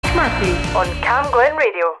Murphy on Cam Glen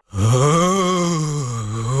Radio.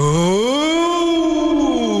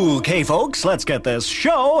 Okay, folks, let's get this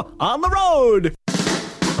show on the road.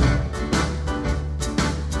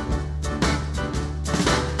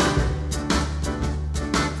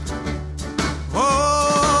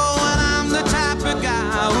 Oh, and I'm the type of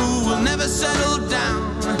guy who will never settle down.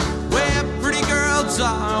 Where pretty girls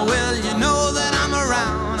are, well, you know that I'm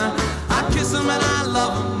around. I kiss them and I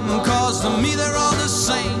love them, 'cause to me they're all the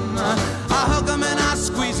same. I hug them and I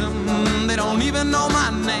squeeze them, they don't even know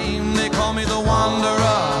my name. They call me the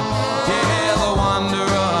Wanderer, yeah, the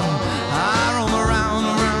Wanderer. I roam around,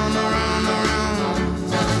 around, around, around.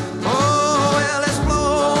 Oh, well, there's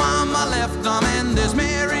Flo on my left arm and there's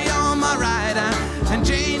Mary on my right. And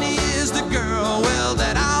Janie is the girl, well,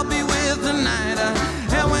 that I'll be with tonight.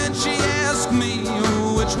 And when she asks me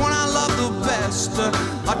which one I love the best,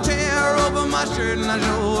 I tear open my shirt and I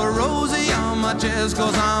show a Rosie on my chest.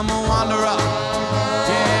 'Cause I'm a wanderer,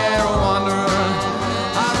 yeah, a wanderer.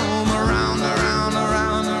 I roam around, around,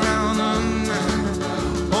 around, around.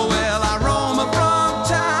 Oh, well, I roam from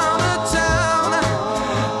town to town.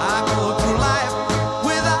 I go through life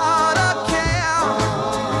without a care,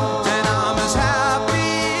 and I'm as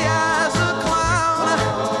happy as a clown.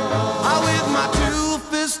 I with my two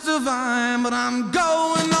fists divine, but I'm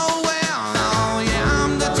going nowhere. Oh, yeah,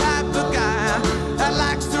 I'm the type of guy that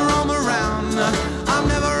likes to roam around. I'm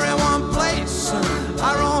never in one place.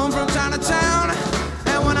 I roam from town to town,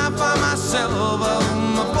 and when I find myself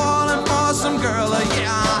falling for some girl,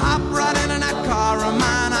 yeah, I hop right into that car of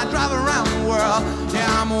mine. I drive around the world. Yeah,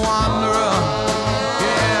 I'm a wanderer,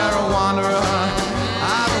 yeah, a wanderer.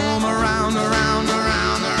 I roam around, around,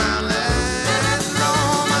 around, around. Let it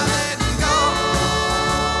roam, I let it go.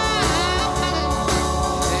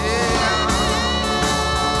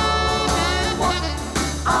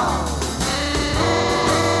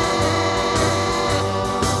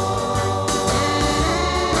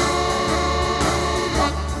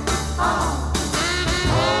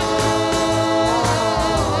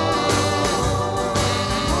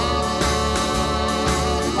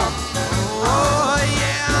 Oh,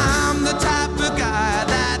 yeah, I'm the type of guy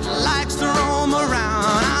that likes to roam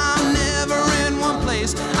around. I'm never in one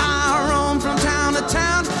place. I roam from town to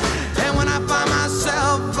town, and when I find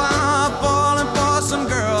myself falling for some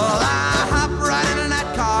girl, I hop right into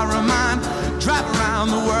that car of mine, drive around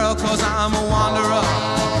the world. 'Cause I'm a wanderer,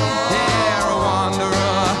 yeah, a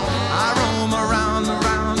wanderer. I roam around,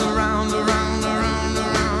 around, around, around, around,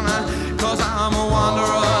 around. 'Cause I'm a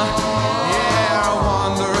wanderer, yeah, a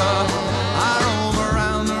wanderer. I roam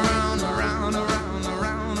around, around, around, around,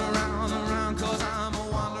 around, around, around. 'Cause I'm a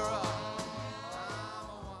wanderer.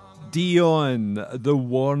 Dion, the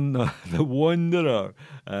Wanderer.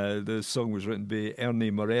 The song was written by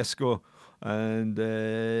Ernie Moresco, and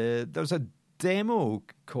there's a demo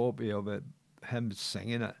copy of it, him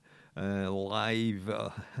singing it live,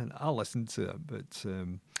 and I listened to it, but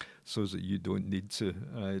so that you don't need to.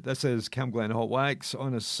 This is Cam Glen Hot Wax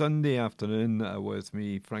on a Sunday afternoon with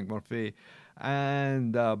me, Frank Murphy,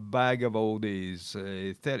 and a bag of oldies,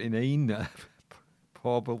 39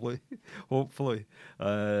 probably, hopefully.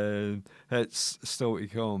 It's still to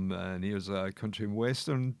come, and here's a country and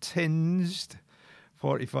western tinged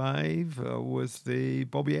 45 with the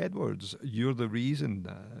Bobby Edwards, You're the Reason.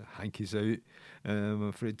 Hanky's out, I'm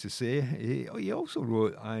afraid to say. He also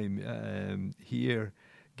wrote, I'm here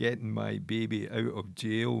getting my baby out of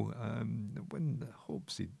jail, when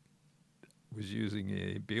hopes he was using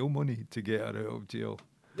bail money to get her out of jail.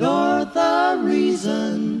 You're the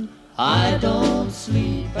reason I don't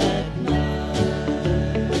sleep at night.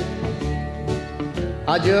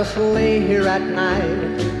 I just lay here at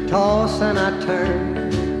night, toss and I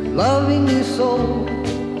turn, loving you so,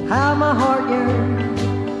 how my heart yearns.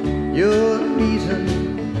 You're the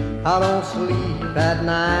reason I don't sleep at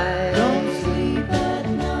night. Don't sleep at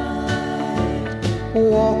night.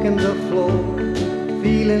 Walking the floor,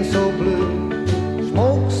 feeling so blue,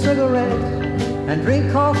 smoke cigarettes and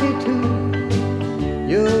drink coffee too.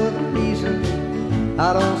 You're the reason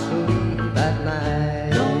I don't sleep at night.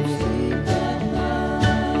 Don't sleep at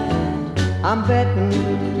night. I'm betting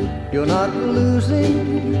you're not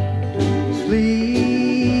losing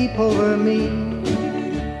sleep over me.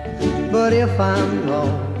 But if I'm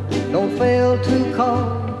wrong, don't fail to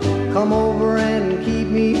call. Come over and keep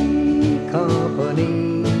me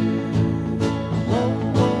company.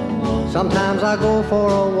 Sometimes I go for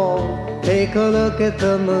a walk, take a look at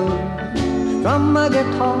the moon, strum my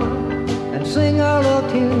guitar and sing our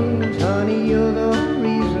love tunes. Honey, you're the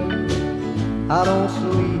reason I don't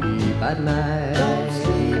sleep at night. Don't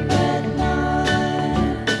sleep at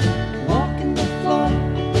night. Walking the floor,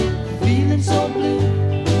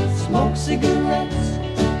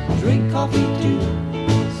 coffee too,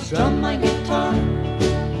 strum my guitar,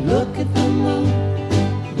 look at the moon,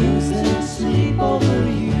 losing sleep over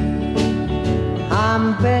you.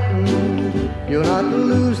 I'm betting you're not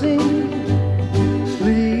losing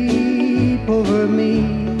sleep over me.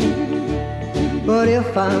 But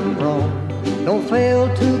if I'm wrong, don't fail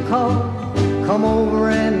to call. Come over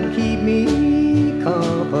and keep me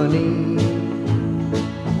company.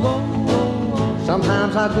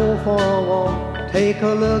 Sometimes I go for a walk, take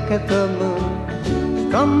a look at the moon,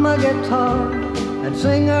 strum my guitar and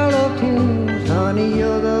sing our love tunes. Honey,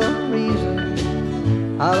 you're the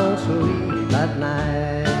reason I don't sleep at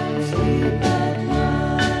night. Sleep at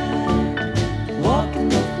night, walking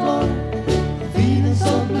the floor, feeling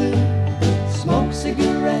so blue. Smoke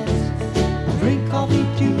cigarettes, drink coffee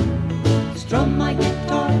too, strum my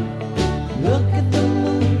guitar, look at the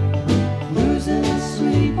moon, losing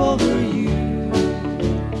sleep over you.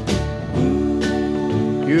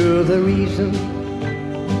 You're the reason,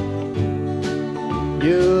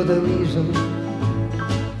 you're the reason,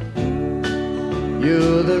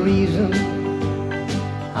 you're the reason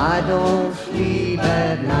I don't sleep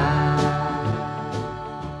at night.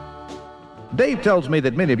 Dave tells me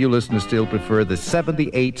that many of you listeners still prefer the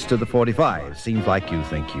 78s to the 45s. Seems like you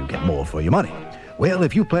think you get more for your money. Well,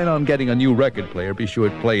 if you plan on getting a new record player, be sure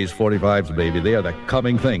it plays 45s, baby. They are the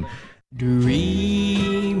coming thing.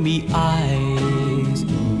 Dreamy eyes,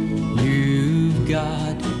 you've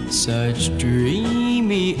got such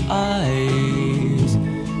dreamy eyes.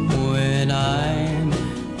 When I'm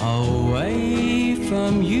away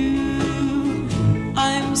from you,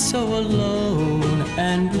 I'm so alone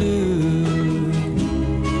and blue.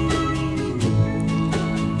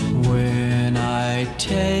 When I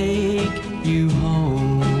take you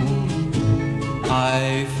home,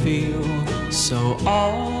 I feel so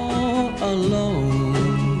all alone.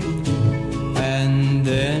 And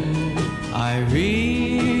then I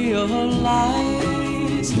realize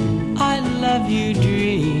I love you,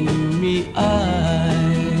 dreamy eyes.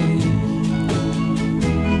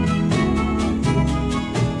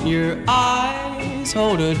 Your eyes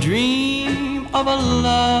hold a dream of a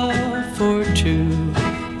love for two,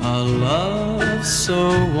 a love so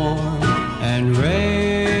warm and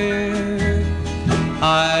rare.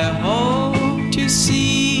 I hope to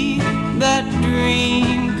see that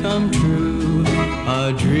dream come true,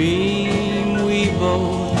 a dream we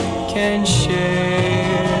both can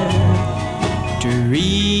share.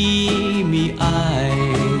 Dreamy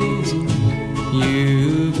eyes,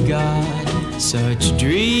 you've got such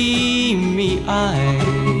dreamy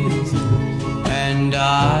eyes, and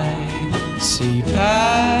I see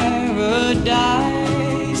paradise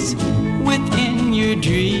within your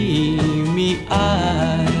dreamy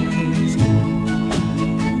eyes.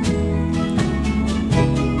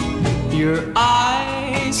 Your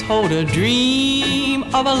eyes hold a dream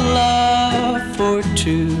of a love for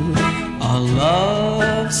two, a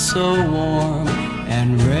love so warm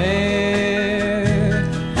and rare.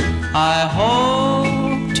 I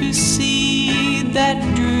hope to see that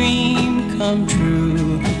dream come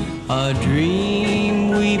true, a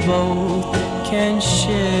dream we both can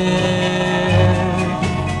share.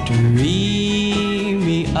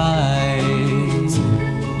 Dreamy eyes,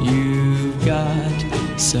 you've got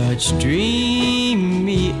such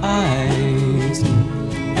dreamy eyes,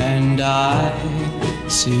 and I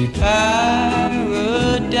see paradise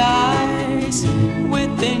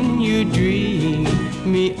within your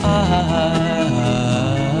dreamy eyes.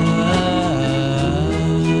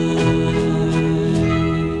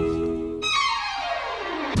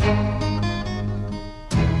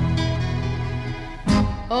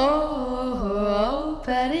 Oh,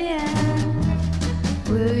 Patty Ann,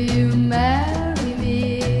 will you marry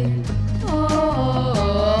me?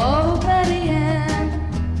 Oh, Patty Ann,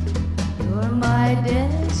 you're my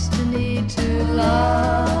destiny to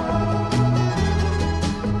love,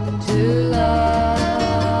 to love.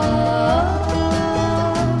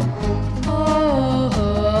 Oh,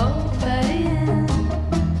 Patty Ann,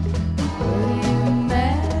 will you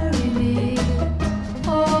marry me?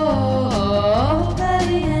 Oh,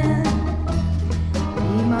 Patty Ann, be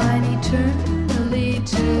mine eternally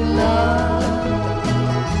to love,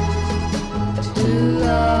 to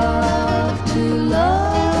love, to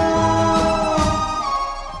love.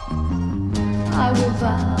 I will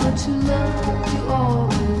vow to love you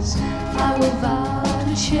always. I will vow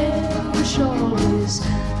to cherish always.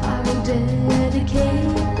 I will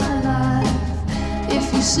dedicate my life if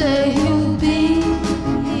you say you'll be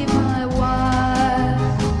my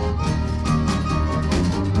wife.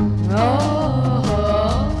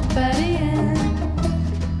 Oh, Patty Ann,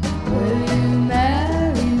 will you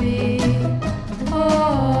marry me?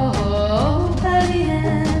 Oh,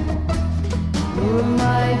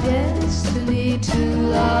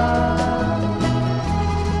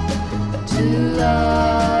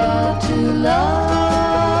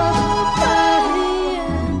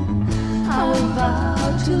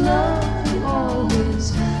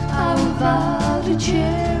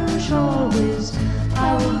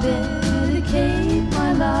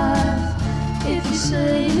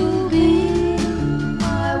 say you'll be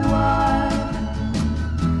my wife.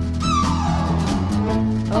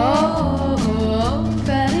 Oh,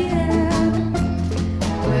 Betty Ann,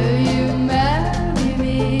 will you marry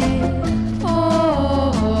me?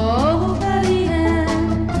 Oh, Betty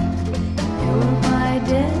Ann, you're my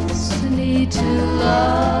destiny to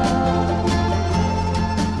love,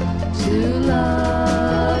 to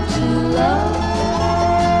love, to love.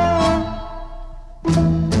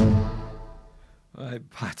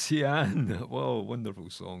 Patty Ann, whoa, wonderful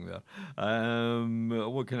song there.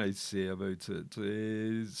 What can I say about it?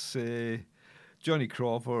 It's Johnny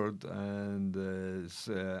Crawford, and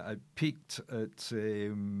I peaked at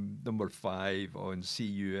number 5 on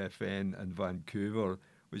CUFN in Vancouver,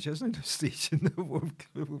 which isn't a station that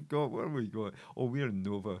we've got. Where have we got? Oh, we're in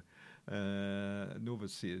Nova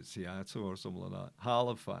Seattle or something like that.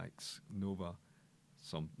 Halifax, Nova,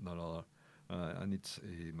 something or other. I need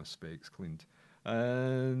my specs cleaned.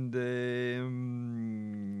 And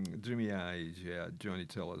Dreamy Eyes, yeah, Johnny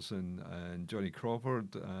Tillotson and Johnny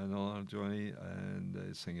Crawford, another Johnny, and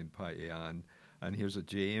singing Patty Ann. And here's a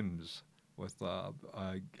James with a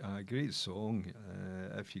great song,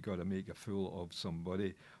 If You Gotta Make a Fool of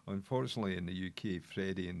Somebody. Unfortunately, in the UK,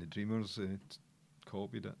 Freddie and the Dreamers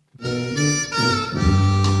copied it.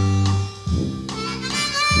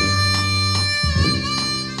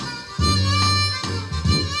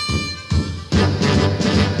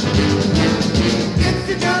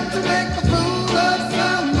 You got to make a fool of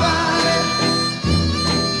somebody.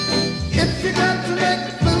 If you got to make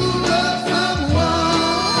a fool of someone,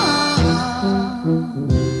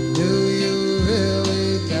 do you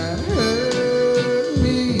really got to hurt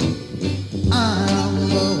me? I'm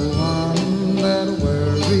the one that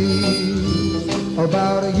worries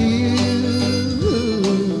about you.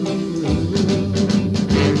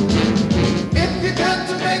 If you got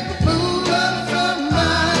to make a fool of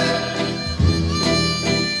somebody,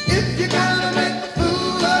 if you gotta make a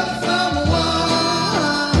fool of someone,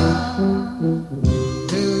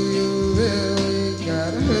 do you really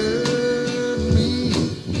gotta hurt me?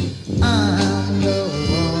 I'm the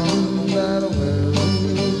one that will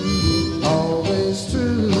always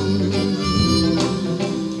true.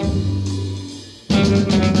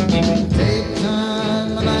 Daytime,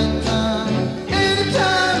 nighttime,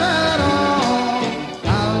 anytime at all,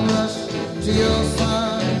 I'll rush to your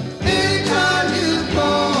side anytime you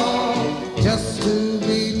call. Just to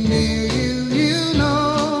be near you, you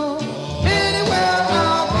know. Anywhere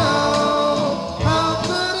I'll go, how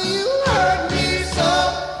could you hurt me so?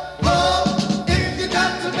 Oh, if you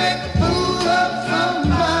got to make a fool of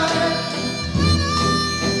somebody,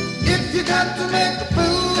 if you got to make a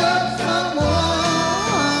fool of someone,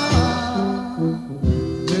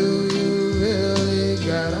 do you really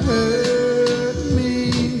gotta hurt me?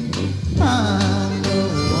 I'm the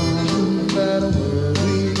one that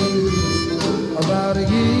worries about you.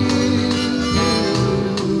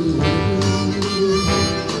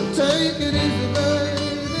 Take it easy, baby.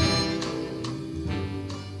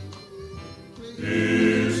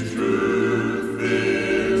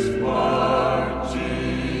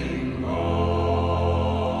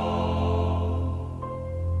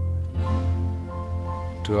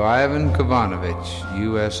 To Ivan Kovanovich,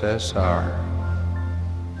 USSR.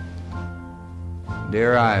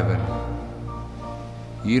 Dear Ivan,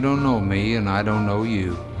 you don't know me and I don't know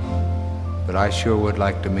you, but I sure would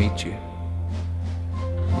like to meet you.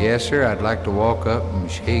 Yes, sir, I'd like to walk up and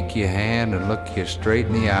shake your hand and look you straight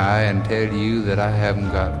in the eye and tell you that I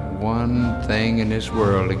haven't got one thing in this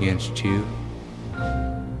world against you.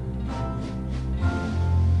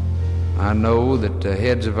 I know that the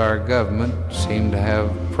heads of our government seem to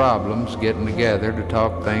have problems getting together to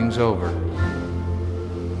talk things over.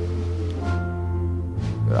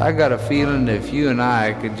 But I got a feeling that if you and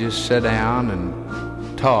I could just sit down and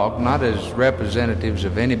talk, not as representatives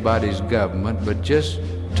of anybody's government, but just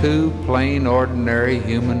two plain, ordinary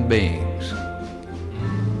human beings,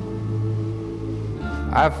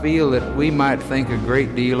 I feel that we might think a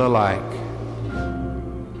great deal alike.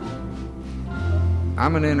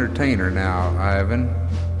 I'm an entertainer now, Ivan.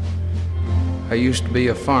 I used to be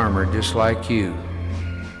a farmer just like you.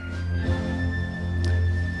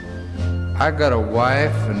 I got a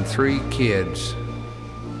wife and 3 kids.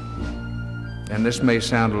 And this may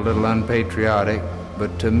sound a little unpatriotic,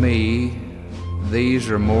 but to me, these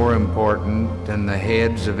are more important than the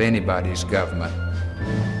heads of anybody's government.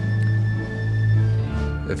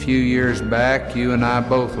 A few years back, you and I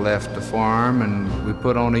both left the farm and we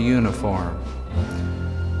put on a uniform.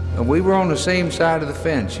 And we were on the same side of the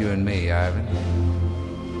fence, you and me, Ivan.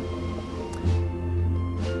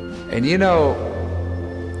 And you know,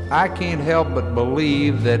 I can't help but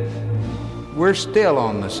believe that we're still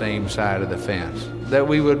on the same side of the fence, that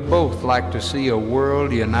we would both like to see a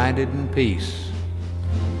world united in peace.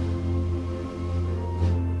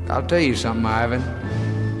 I'll tell you something, Ivan.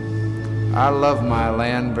 I love my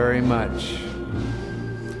land very much.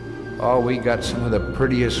 Oh, we got some of the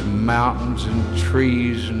prettiest mountains and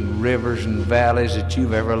trees and rivers and valleys that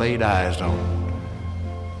you've ever laid eyes on.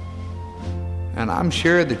 And I'm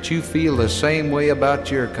sure that you feel the same way about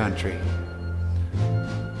your country.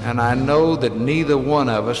 And I know that neither one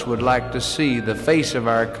of us would like to see the face of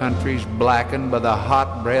our countries blackened by the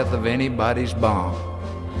hot breath of anybody's bomb.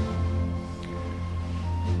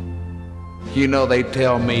 You know, they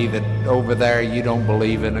tell me that over there you don't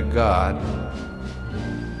believe in a God.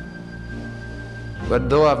 But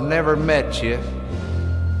though I've never met you,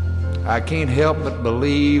 I can't help but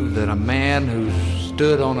believe that a man who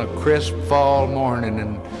stood on a crisp fall morning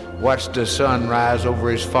and watched the sun rise over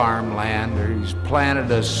his farmland, or he's planted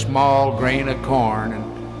a small grain of corn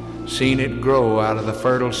and seen it grow out of the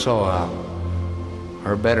fertile soil,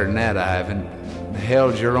 or better than that, Ivan,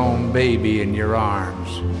 held your own baby in your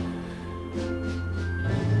arms.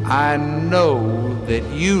 I know that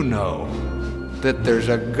you know that there's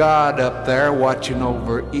a God up there watching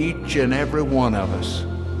over each and every one of us.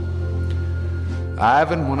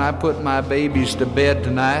 Ivan, when I put my babies to bed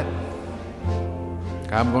tonight,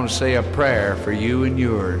 I'm going to say a prayer for you and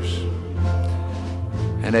yours.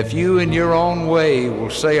 And if you in your own way will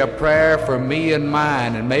say a prayer for me and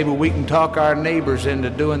mine, and maybe we can talk our neighbors into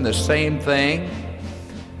doing the same thing,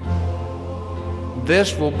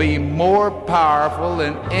 this will be more powerful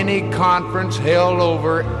than any conference held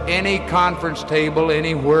over any conference table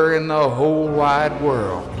anywhere in the whole wide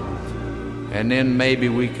world. And then maybe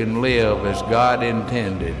we can live as God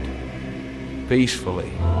intended,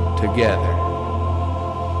 peacefully, together.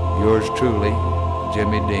 Yours truly,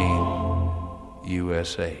 Jimmy Dean,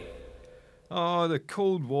 USA. Oh, the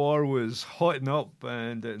Cold War was hotting up,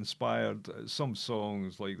 and it inspired some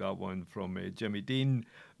songs like that one from Jimmy Dean.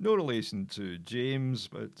 No relation to James,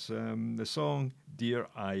 but the song Dear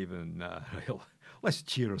Ivan. Let's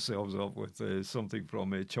cheer ourselves up with something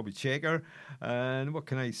from Chubby Checker. And what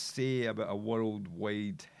can I say about a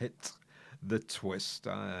worldwide hit, The Twist,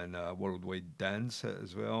 and a worldwide dance hit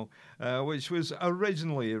as well, which was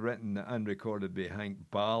originally written and recorded by Hank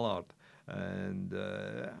Ballard. And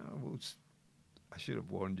I should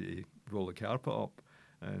have warned you to roll the carpet up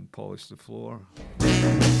and polish the floor.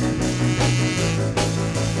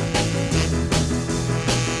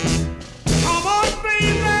 Come on,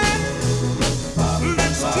 baby,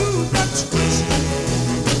 let's do the twist.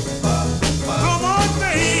 Come on,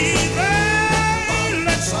 baby,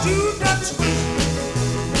 let's do the twist.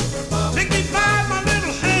 Take me by my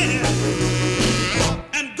little hand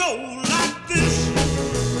and go like this.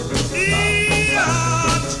 Yeah,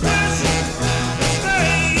 twist,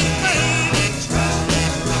 baby, twist.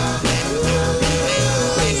 Ooh,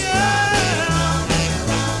 yeah,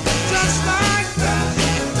 just like that.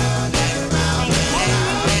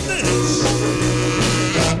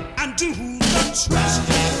 And do the twist.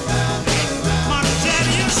 My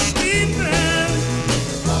daddy is sleeping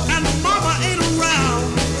and mama ain't around.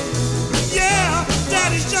 Yeah,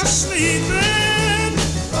 daddy's just sleeping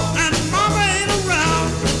and mama ain't around.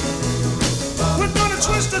 We're gonna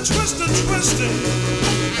twist and twist and twist it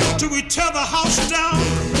till we tear the house down.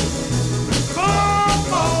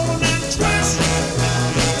 Come on and twist.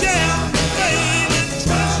 Yeah, baby,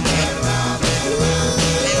 twist.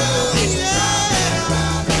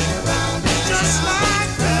 Just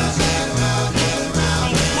like this,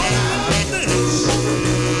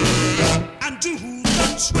 and do the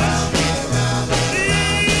twist.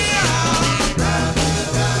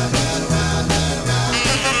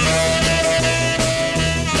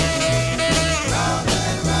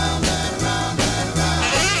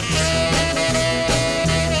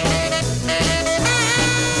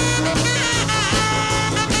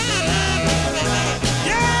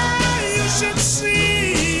 Yeah, you should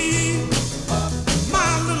see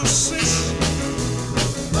my little sis.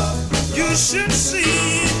 You should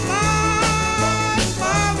see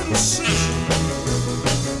my little sis.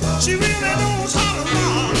 She really knows how to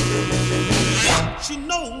rock. She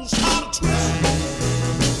knows how to twist.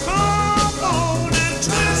 Come on and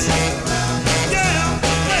twist. Yeah,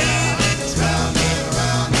 baby, twist.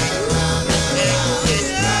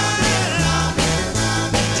 Yeah,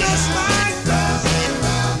 just like that.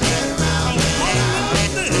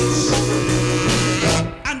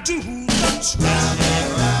 And do the twist.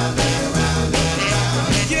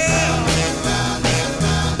 Yeah,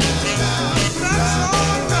 that's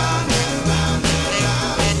all right.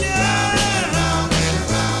 Yeah,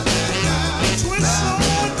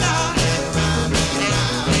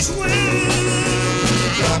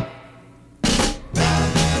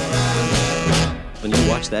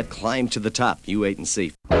 Watch that climb to the top. You wait and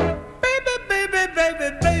see. Baby, baby,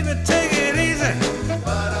 baby, baby, take it easy.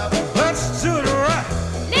 Let's do it right.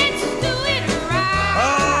 Let's do it right.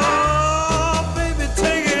 Oh, baby,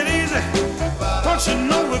 take it easy. Don't you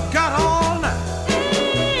know we got all night?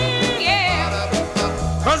 Yeah.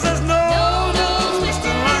 'Cause there's no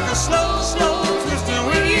twisting like a slow, slow twisting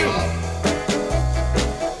with you.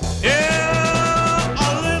 Yeah, a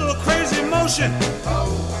little crazy motion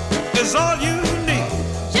is all you need.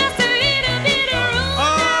 Just a little bit of room.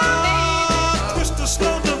 Oh, twist a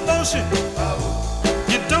slow devotion.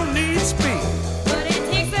 You don't need speed. But it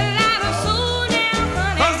takes a lot of soul now,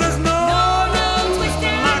 honey. 'Cause there's no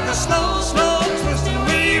twisting like a slow, slow twisting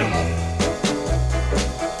with you.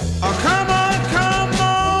 Oh, come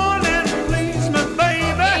on and please me,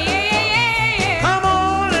 baby. Come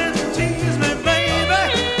on and tease me, baby.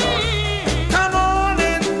 Come on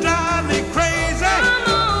and drive me crazy.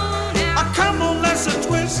 Come on, let's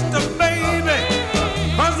twist the baby.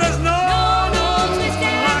 'Cause there's no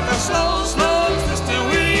twisting like a slow, slow twisting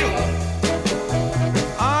with you.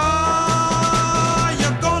 Ah,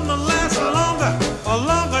 you're gonna last longer, or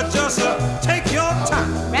longer, just take your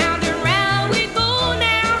time. Round and round we go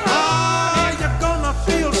now. Ah, you're gonna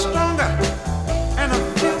feel stronger, and I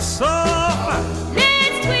feel so fine.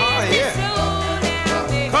 Let's twist it slow now,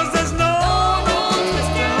 baby. 'Cause there's no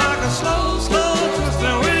twisting like a slow, slow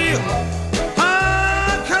twisting with you.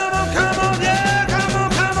 Ah, come on, yeah,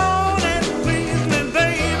 come on and please me,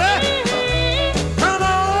 baby. Come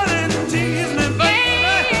on and tease me,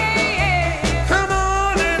 baby. Come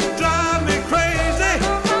on and drive me crazy.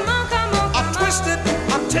 I twist it,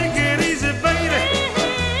 I take it easy, baby.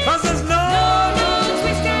 'Cause there's no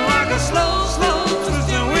twisting like a slow, slow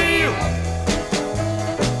twisting with you.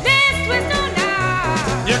 Let's twist on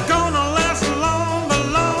now. You're gonna last longer,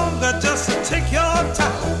 longer, just to take your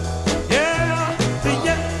time. Yeah,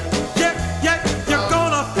 you're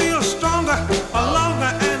gonna feel stronger,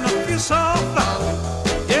 longer, and I feel so fine.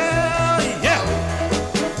 Yeah,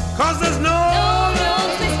 'cause there's no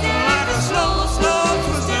twisting like a slow, slow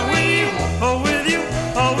twisting with you, with you,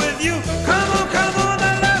 with you. Come on,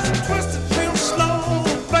 and let's twist it real slow,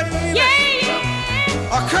 baby.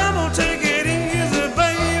 Oh, come on, take it easy,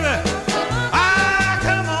 baby. Ah,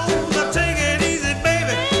 come on, take it easy,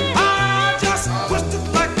 baby. Ah, just twist it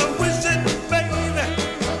like the wizard, baby.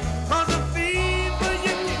 'Cause the fever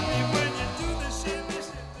you give me when you do the shimmy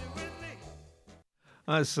with me.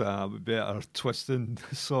 That's a better twisting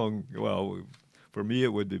song. Well, for me,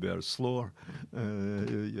 it would be better slower.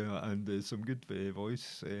 And some good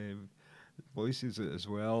voices as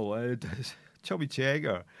well. Chubby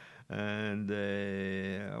Checker. And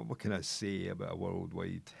what can I say about a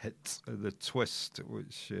worldwide hit? The Twist,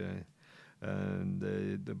 which and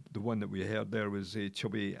the one that we heard there was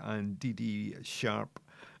Chubby and Dee Dee Sharp,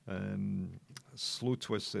 Slow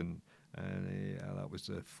Twisting, and that was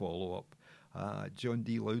the follow-up. John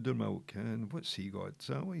D. Loudermilk, and what's he got?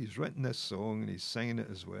 So he's written this song and he's singing it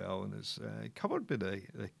as well, and it's covered by the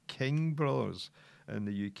King Brothers in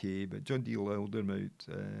the UK. But John D. Loudermilk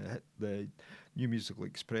hit the New Musical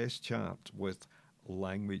Express chart with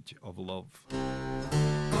Language of Love.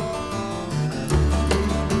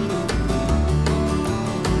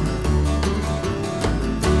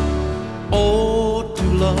 Oh,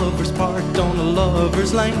 two lovers parked on a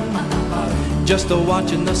lover's lane, just a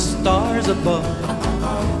watching the stars above.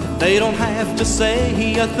 They don't have to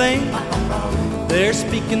say a thing, they're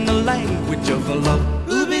speaking the language of love.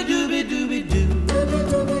 Ooby dooby dooby doo,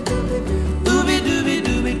 ooby dooby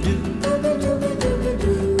dooby doo,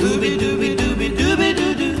 ooby dooby dooby dooby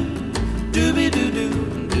doo doo, dooby doo doo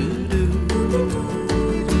doo doo.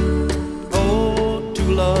 Oh,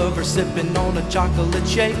 two lovers sipping on a chocolate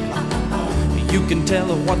shake, you can tell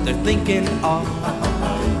what they're thinking of.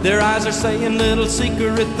 Their eyes are saying little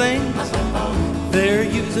secret things, they're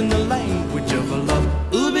using the language of love.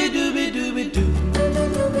 Ooby dooby dooby doo,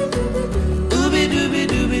 ooby dooby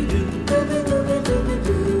dooby doo,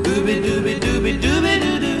 ooby dooby dooby dooby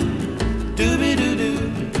doo doo, dooby doo doo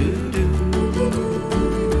doo doo.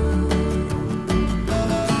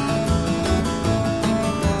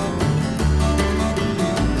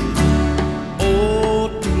 Oh,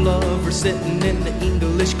 two lovers sitting in the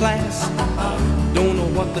English class, don't know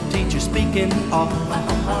what the teacher's speaking of.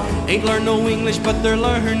 Ain't learned no English, but they're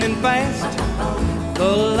learning fast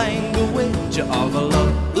the language of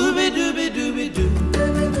love. Ooby dooby dooby doo,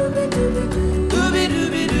 ooby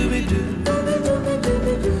dooby dooby doo,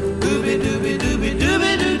 ooby dooby dooby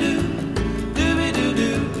dooby doo doo, dooby doo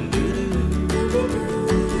doo doo doo,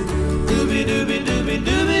 ooby dooby dooby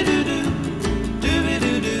dooby doo doo, dooby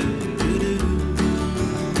doo doo doo doo,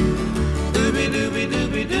 ooby dooby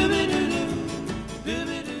dooby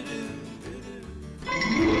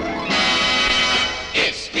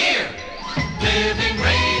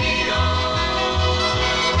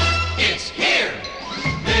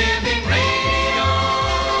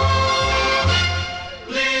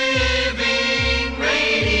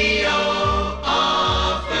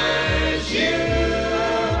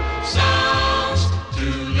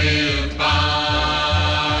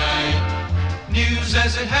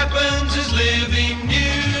it happens is living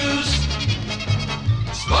news.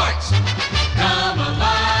 Sports come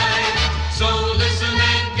alive, so listen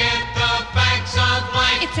and get the facts of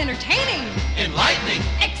life. It's entertaining, Enlightening,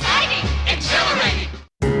 exciting, exhilarating.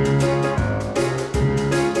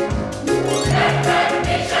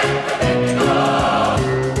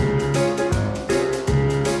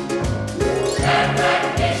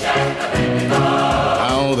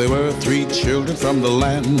 Now there were three children from the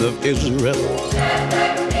land of Israel.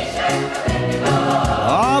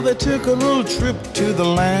 Oh, they took a little trip to the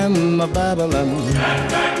land of Babylon.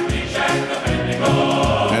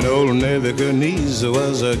 And old Nebuchadnezzar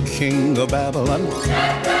was a king of Babylon.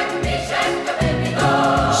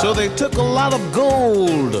 So they took a lot of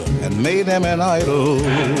gold and made him an idol.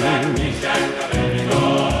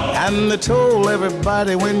 And they told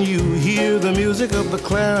everybody, when you hear the music of the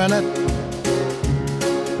clarinet,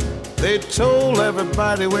 they told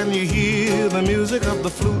everybody, when you hear the music of the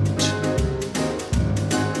flute.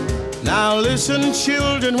 Now listen,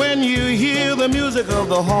 children, when you hear the music of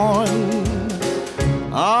the horn,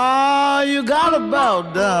 you gotta bow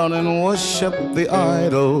down and worship the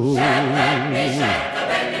idol.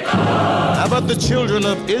 But the children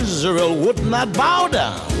of Israel would not bow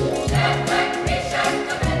down.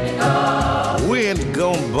 We ain't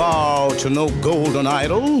gonna bow to no golden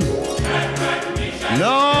idol.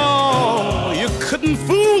 No, you couldn't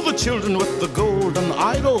fool the children with the golden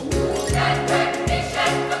idol.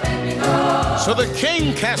 So the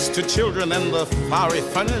king cast the children in the fiery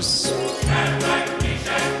furnace.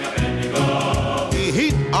 He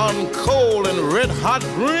heat on coal and red hot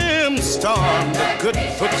brimstone, the good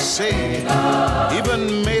folks say.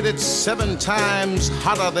 Even made it 7 times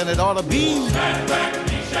hotter than it ought to be.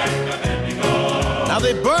 Now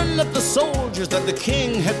they burned up the soldiers that the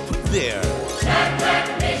king had put there.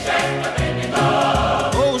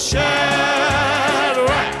 Oh,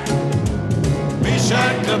 Shadrach,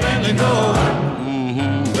 Meshach, Abednego.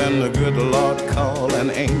 Then the good Lord called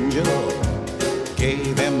an angel,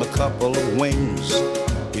 gave him a couple of wings.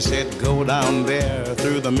 He said, go down there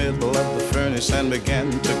through the middle of the furnace and began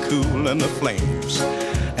to cool in the flames.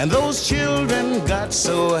 And those children got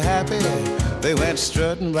so happy, they went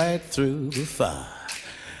strutting right through the fire.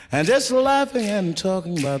 And just laughing and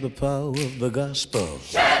talking about the power of the gospel.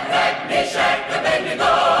 Shadrach, Meshach, Abednego.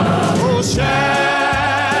 Oh,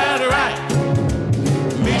 Shadrach,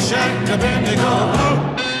 Meshach, Abednego.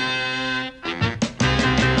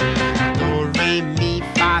 Do, re, mi,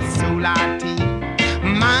 fa, sol, la, ti.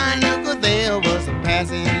 My little there was a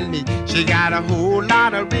passing me. She got a whole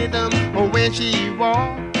lot of rhythm when she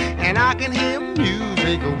walk, and I can hear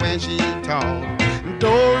music when she talk. Do,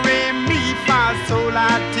 re, mi, fa, sol,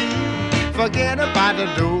 la, ti. Forget about the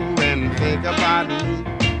do and think about me.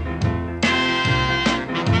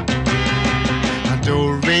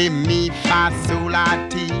 Do, re, mi, fa, sol, la,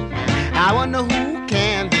 ti. I wonder who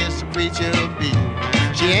can this creature be.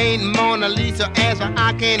 She ain't Mona Lisa as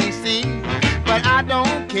I can see, but I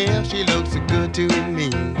don't care, she looks good to me.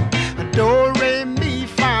 Do, re, mi,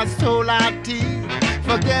 fa, sol, la, ti.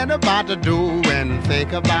 Forget about the do and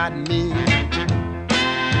think about me.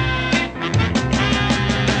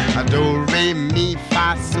 Do, re, mi,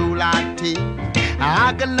 fa, sol, la, ti.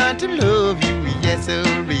 I can learn to love you, yes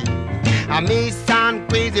sirree. I may sound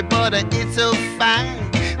crazy, but it's so fine.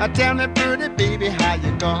 Tell me, pretty baby, how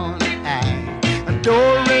you gonna act? Do,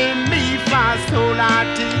 re, mi, fa, sol, la,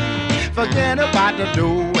 ti. Forget about the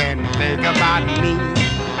do and think about me.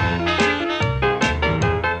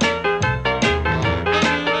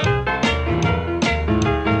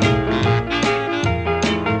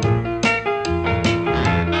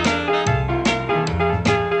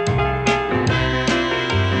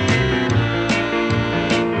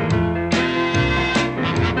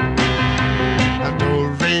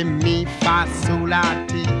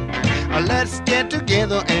 Let's get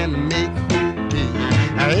together and make hoopie.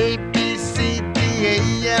 A, B, C, D, A,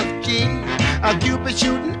 E, F, G. Cupid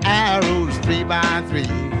shooting arrows 3 by 3.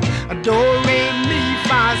 Do, re, mi,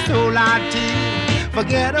 fa, sol, la, ti.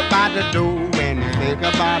 Forget about the do and think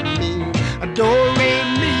about me. Do, re,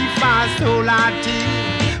 mi, fa, sol, la, ti.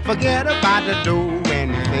 Forget about the do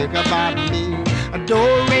and think about me. Do,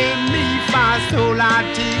 re, mi, fa, sol, la,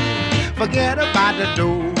 ti. Forget about the do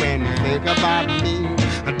and think about me.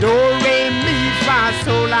 Do, re, mi, fa,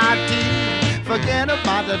 sol, la, ti. Forget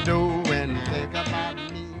about the do and think about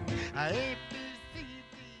me. A, B, C,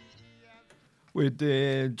 D, E, F. With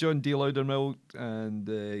John D. Loudermilk and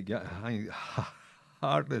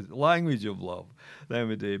Language of Love. Then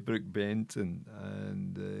with Brooke Benton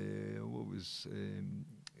and what was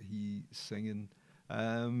he singing?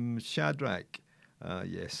 Shadrach.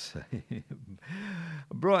 Yes.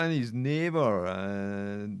 Brought in his neighbour,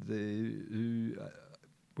 and who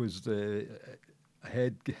was the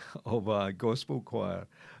head of a gospel choir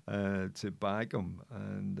to back him.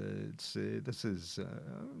 And this is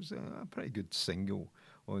was a pretty good single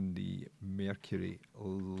on the Mercury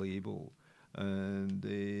label.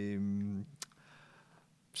 And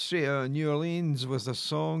straight out of New Orleans was the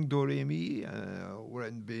song Do Re Mi,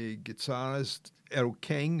 written by guitarist Earl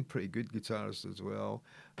King, pretty good guitarist as well,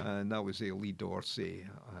 and that was Lee Dorsey.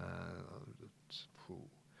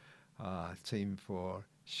 Time for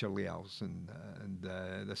Shirley Allison, and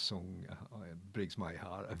this song it breaks my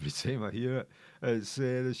heart every time I hear it. It's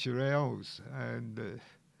the Shirelles, and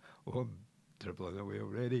I'm dribbling away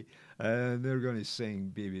already. And they're going to sing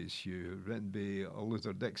Baby It's You, written by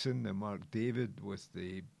Luther Dixon and Mark David, with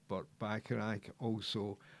the Burt Bacharach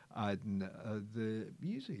also adding the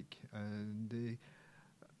music. And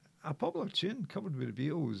a popular tune covered by the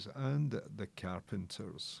Beatles and the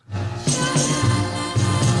Carpenters.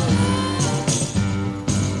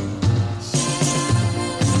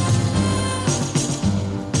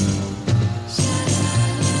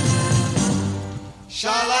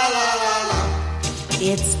 Sha-la-la-la-la.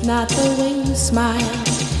 It's not the way you smile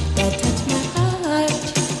that touch my heart.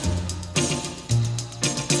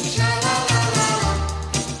 Sha-la-la-la-la.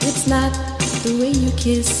 It's not the way you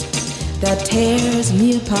kiss that tears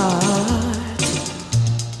me apart.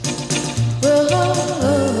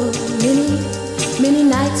 Oh, many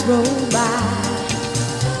nights roll by.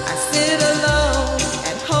 I sit alone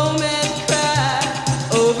at home and cry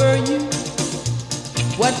over you.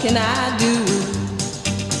 What can I do?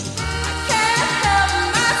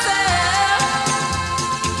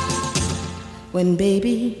 When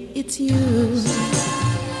baby, it's you.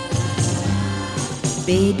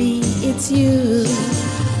 Baby, it's you.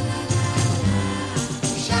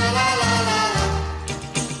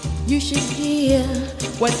 You should hear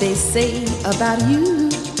what they say about you.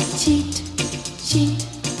 Cheat, cheat.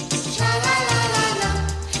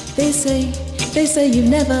 They say you've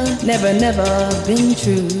never been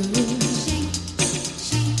true.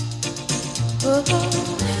 Oh,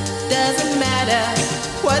 doesn't matter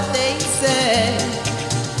what they say.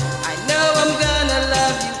 I know I'm gonna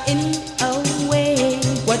love you anyway.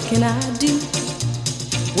 What can I do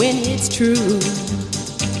when it's true?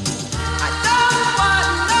 I don't want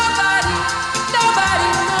nobody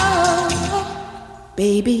know.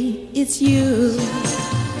 Baby, it's you.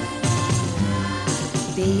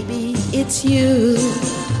 Baby, it's you.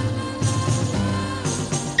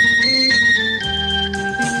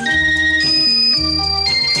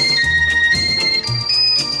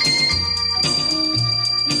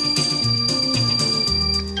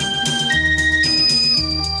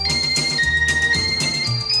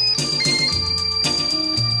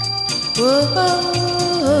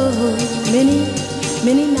 Oh,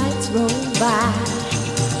 many nights roll by.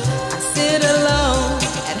 I sit alone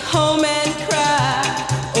at home and cry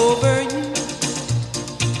over you.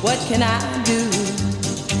 What can I do?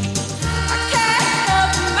 I can't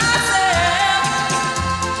help myself.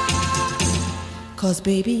 'Cause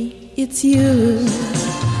baby, it's you.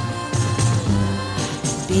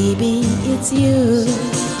 Baby, it's you.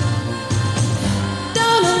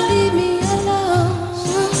 Don't leave me alone.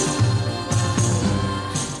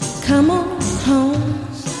 Come on home.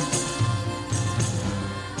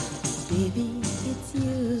 Baby, it's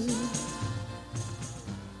you.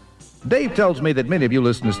 Dave tells me that many of you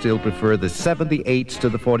listeners still prefer the 78s to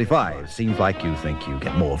the 45s. Seems like you think you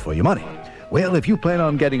get more for your money. Well, if you plan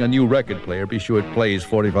on getting a new record player, be sure it plays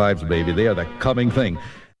 45s, baby. They are the coming thing.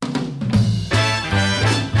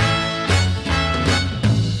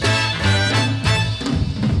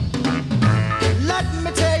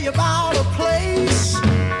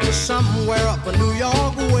 Somewhere up a New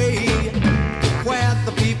York way, where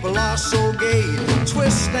the people are so gay,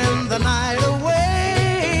 twisting the night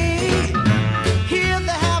away. Here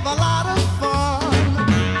they have a lot of fun,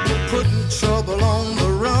 putting trouble on the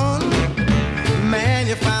run. Man,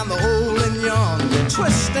 you find the old and young,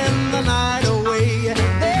 twisting the night away.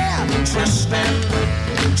 They're twisting,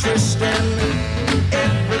 twisting.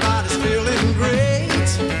 Everybody's feeling great.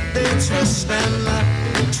 They're twisting,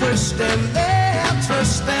 twisting.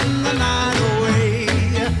 Twisting the night away.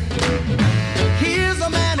 Here's a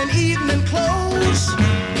man in evening clothes.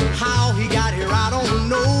 How he got here, I don't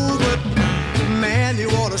know. But man, you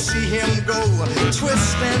ought to see him go,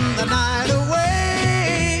 twisting the night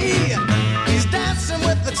away. He's dancing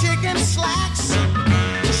with the chicken slacks.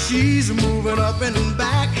 She's moving up and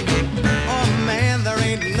back. Oh man, there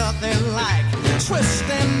ain't nothing like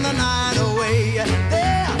twisting the night away.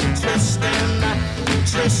 They're twisting,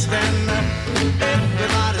 twisting.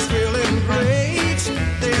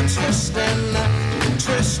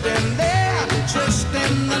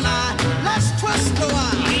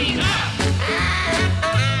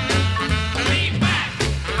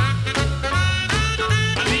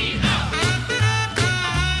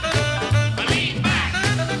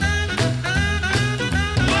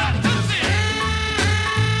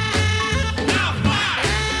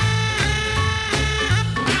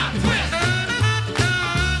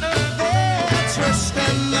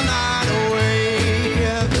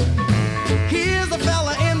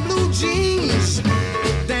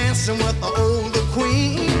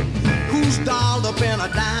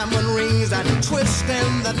 diamond rings and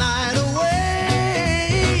twisting the night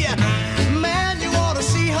away. Man, you ought to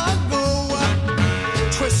see her go,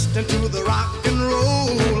 twisting to the rock and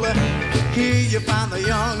roll. Here you find the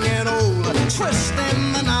young and old,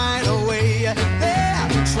 twisting the night away. They're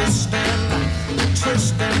twisting,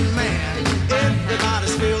 twisting, man.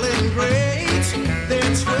 Everybody's feeling great.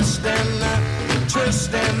 They're twisting,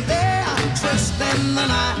 twisting, they're twisting the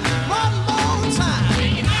night. One more time.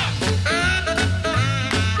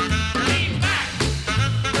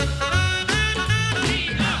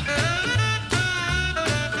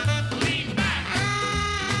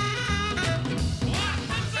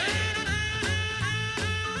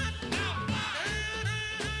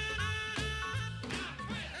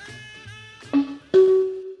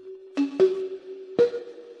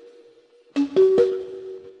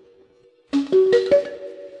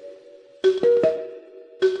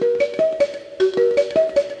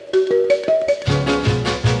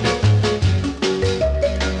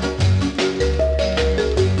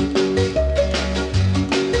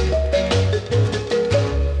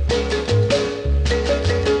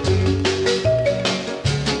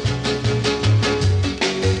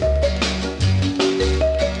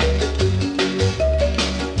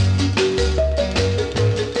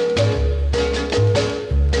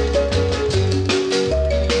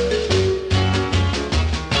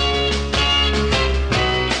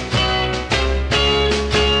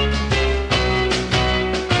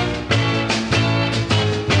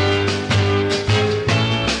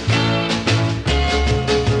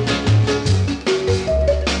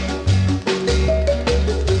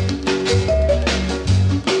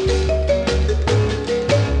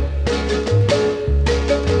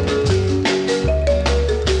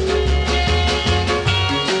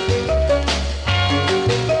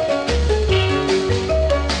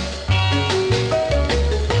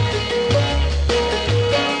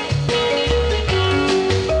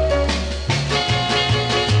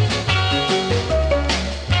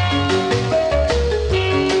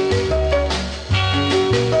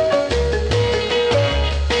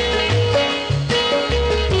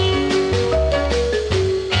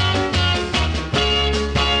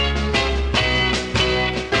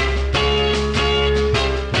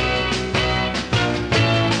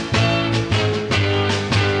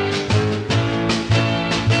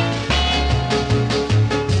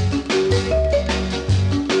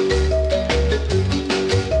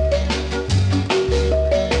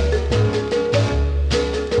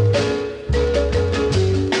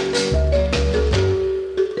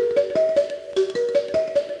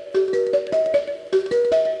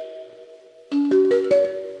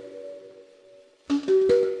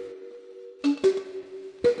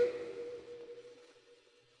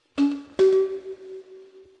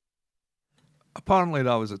 Apparently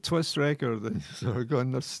that was a twist record, and so we're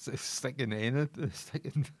going, they're sticking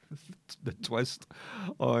the twist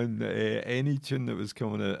on any tune that was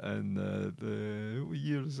coming out in what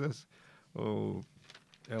year is this? Oh,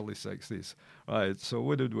 early 60s. Right, so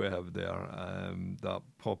what did we have there? That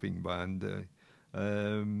popping band,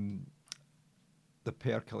 the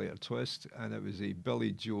Percolator Twist, and it was a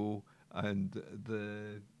Billy Joe and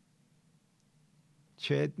the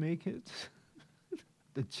Ched Make It.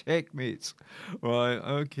 The Checkmates, right?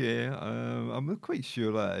 Okay, I'm not quite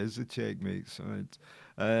sure that is the Checkmates, right?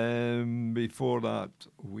 Before that,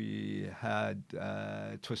 we had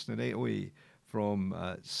 "Twisting the Night Away" from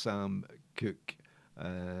Sam Cooke,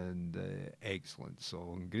 and excellent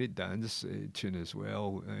song, great dance tune as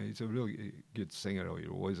well. He's a really good singer, or he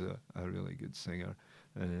was a really good singer,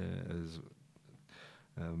 as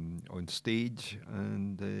on stage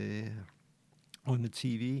and on the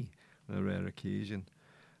TV on a rare occasion.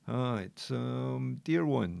 All right, so Dear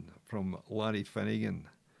One from Larry Finnegan,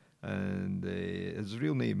 and his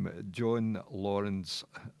real name, John Lawrence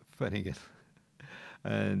Finnegan,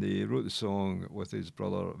 and he wrote the song with his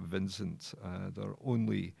brother Vincent, their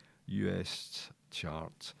only US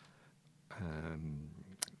chart.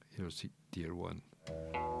 Here's Dear One.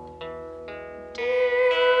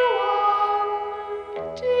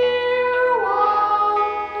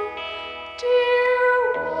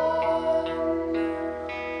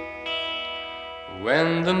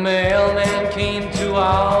 When the mailman came to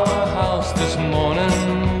our house this morning,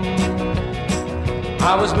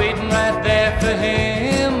 I was waiting right there for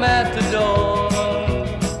him at the door.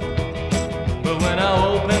 But when I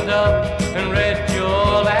opened up and read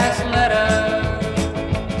your last letter,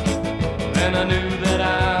 then I knew that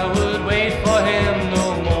I would wait for him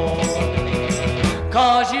no more.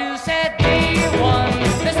 'Cause you said, dear one,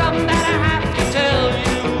 there's something that I have to tell you.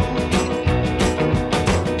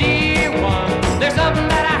 There's something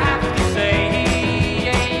that I have to say,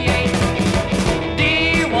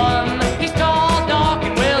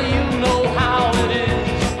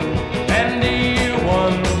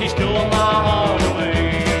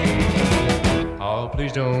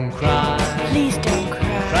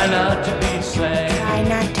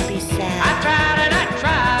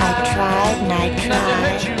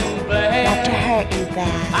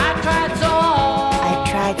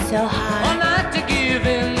 so hard not to give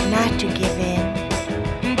in. not to give in.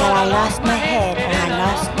 But I lost my head, and I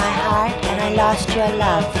lost my heart, and I lost your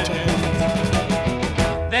love to him.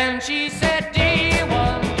 Then she said, dear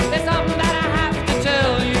one, there's something that I have to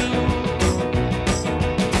tell you.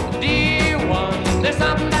 Dear one, there's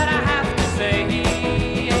something that I have to say.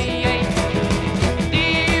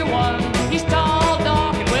 Dear one, he's tall,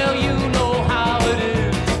 dark, and well, you know how it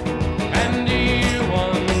is. And dear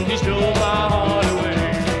one, he stole my heart away.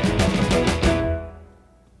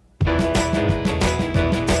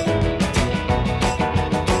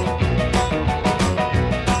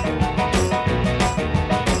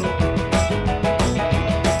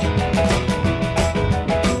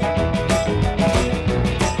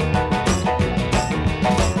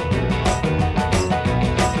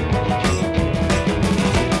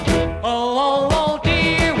 Oh,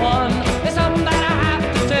 dear one, there's something that I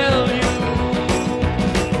have to tell you.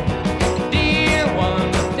 Dear one,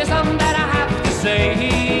 there's something that I have to say.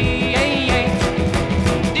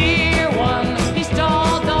 Dear one, he's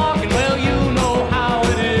tall, dark, and well, you know how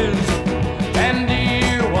it is. And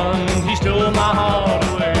dear one, he stole my heart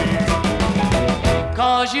away.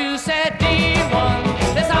 'Cause you said, dear one,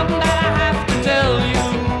 there's something that I have to tell you.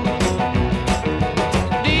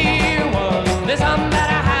 Dear one, there's something that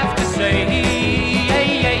I have to say.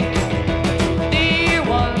 Dear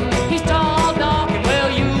one, he's tall, dark, and well,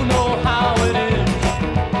 you know how it is.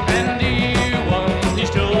 And dear one, he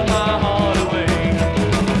stole my heart away.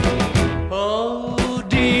 Oh,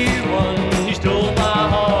 dear one, he stole my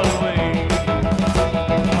heart away.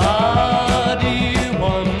 Ah, dear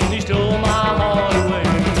one, he stole my heart away.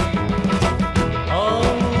 Oh,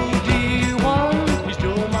 dear one, he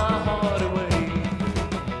stole my heart away.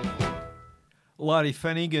 Larry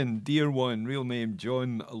Finnegan, dear one, real name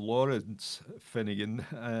John Lawrence Finnegan,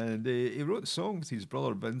 and he wrote the song with his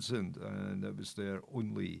brother Vincent, and it was their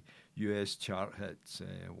only US chart hit,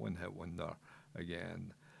 one hit wonder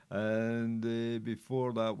again. And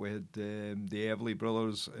before that, we had the Everly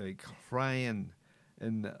Brothers, Crying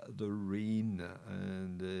in the Rain,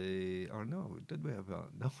 and or no, did we have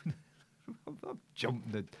that? No. I'm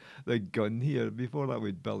jumping the gun here. Before that, we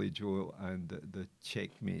had Billy Joel and the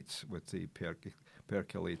Checkmates with the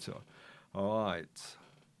Percolator. All right.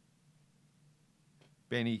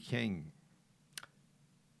 Benny King.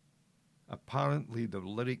 Apparently, the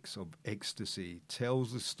lyrics of Ecstasy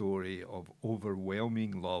tells the story of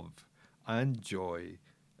overwhelming love and joy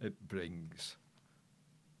it brings.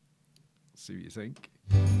 See what you think.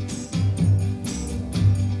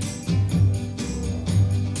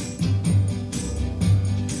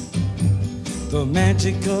 The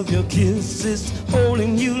magic of your kisses,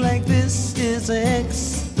 holding you like this is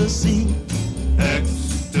ecstasy.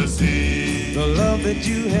 Ecstasy. The love that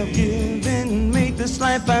you have given, make this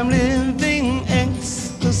life I'm living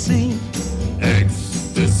ecstasy.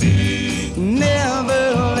 Ecstasy.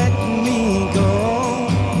 Never let me go.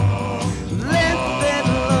 Let that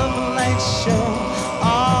love light show.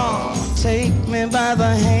 Oh, take me by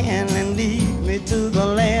the hand and lead me to the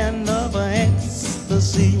land of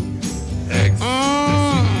ecstasy.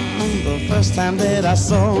 The first time that I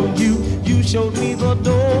saw you, you showed me the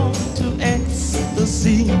door to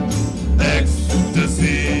ecstasy.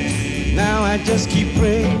 Ecstasy. Now I just keep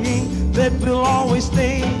praying that we'll always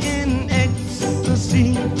stay in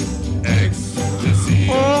ecstasy. Ecstasy.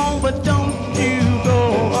 Oh, but don't you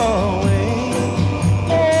go away.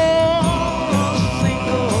 Oh,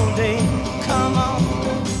 single day, come on,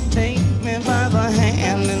 take me by the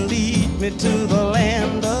hand and lead me to the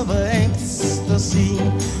land of ecstasy.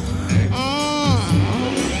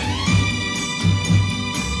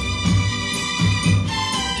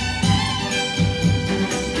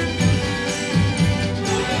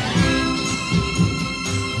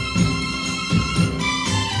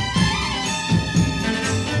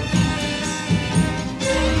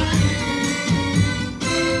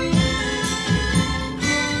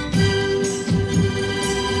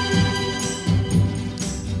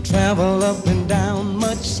 Travel up and down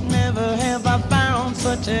much, never have I found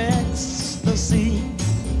such ecstasy.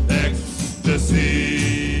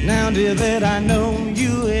 Ecstasy. Now, dear, that I know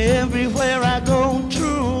you everywhere I go,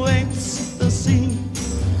 true ecstasy.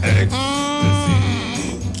 Ecstasy.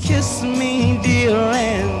 Kiss me, dear,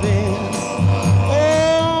 and then,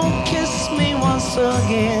 oh, kiss me once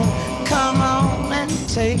again. Come on and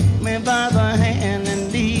take me by the hand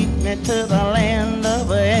and lead me to the land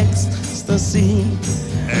of ecstasy.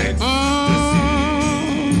 Ecstasy.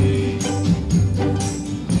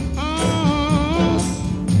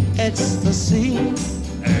 Ecstasy.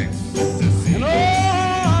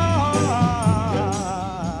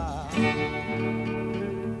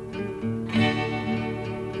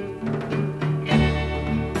 And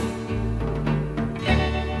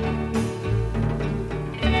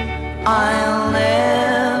I'll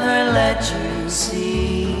never let you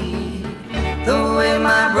see the way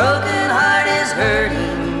my broken heart is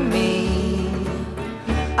hurting me.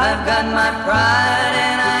 I've got my pride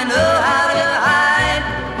and I know how to hide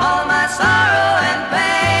all my sorrow and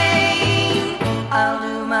pain. I'll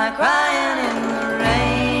do my crying in the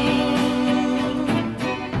rain.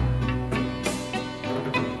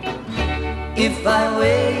 If I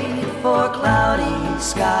wait for cloudy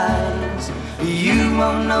skies, you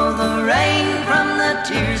won't know the rain from the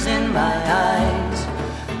tears in my eyes.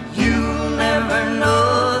 You'll never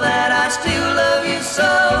know that I still love you so,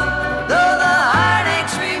 though the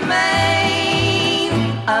heartaches remain.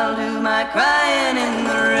 I'll do my crying in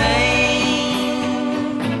the rain.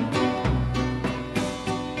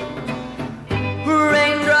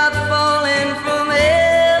 Raindrops falling from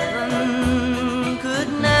heaven could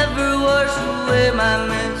never wash away my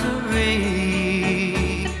misery.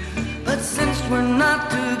 But since we're not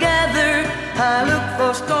together, I look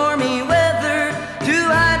for stormy weather to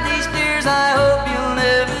hide these tears I hope you'll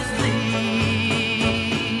never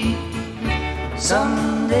see.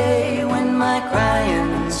 Someday when my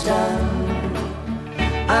crying's done,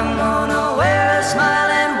 I'm gonna wear a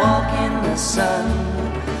smile and walk in the sun.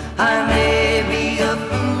 I may be a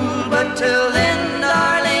fool, but till then,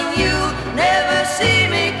 darling, you'll never see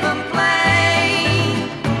me complain.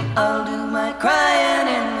 I'll do my crying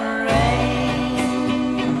in the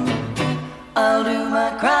rain. I'll do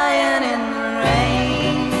my crying in the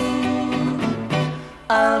rain.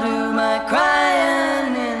 I'll do my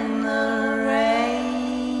crying in the rain.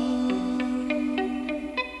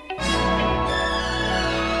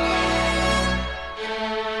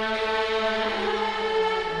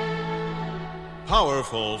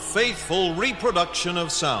 Powerful, faithful reproduction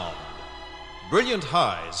of sound. Brilliant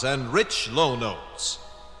highs and rich low notes.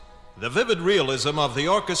 The vivid realism of the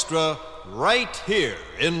orchestra right here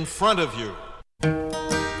in front of you.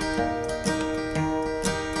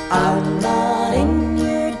 I'm not in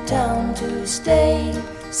your town to stay,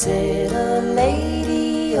 said a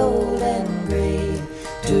lady old and gray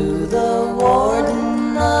to the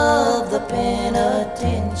warden of the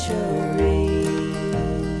penitentiary.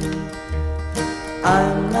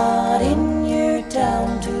 I'm not in your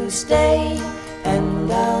town to stay,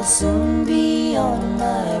 and I'll soon be on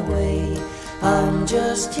my way. I'm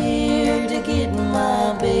just here to get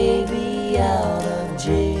my baby out of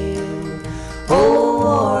jail. Oh,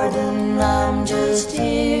 warden, I'm just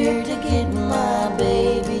here to get my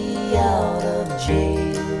baby out of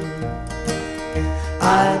jail.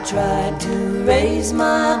 I tried to raise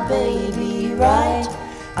my baby right.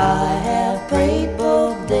 I have prayed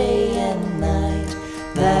both day and night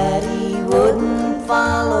that he wouldn't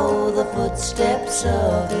follow the footsteps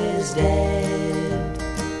of his dad.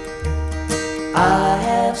 I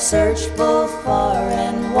have searched both far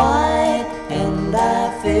and wide, and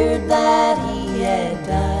I feared that he had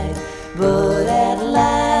died. But at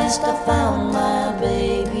last I found my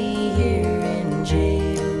baby here in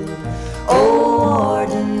jail. Oh,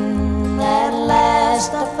 warden, at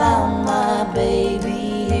last I found my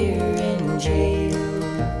baby here in jail.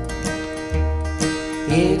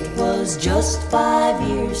 It was just 5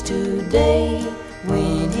 years today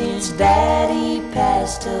when his daddy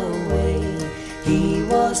passed away. He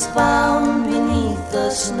was found beneath the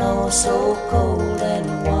snow so cold and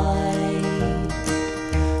white.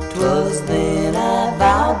 'Twas then I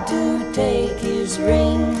vowed to take his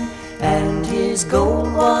ring and his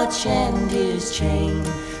gold watch and his chain.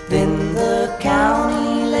 Then the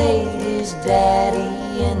county laid his daddy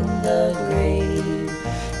in the grave.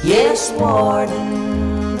 Yes,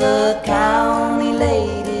 warden, the county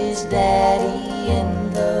laid his daddy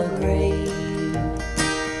in the grave.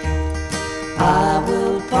 I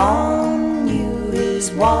will pawn you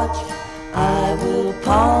his watch, I will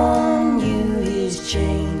pawn you his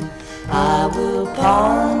chain, I will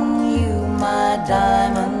pawn you my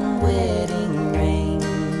diamond wedding ring.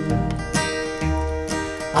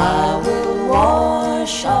 I will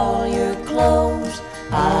wash all your clothes,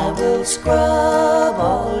 I will scrub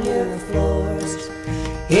all your floors,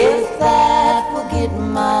 if that will get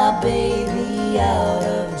my baby out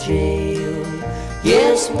of jail.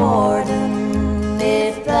 Yes, warden,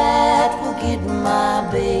 if that will get my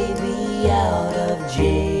baby out of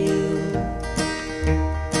jail.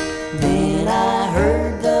 Then I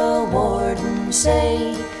heard the warden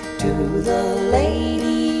say to the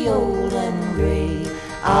lady old and gray,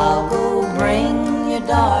 I'll go bring your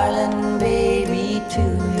darling baby to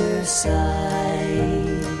your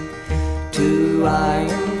side. Two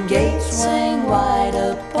iron gates swang wide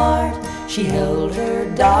apart, she held her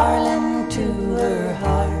darling to her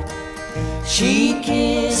heart. She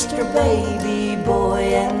kissed her baby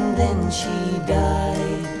boy and then she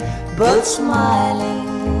died. But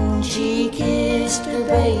smiling, she kissed her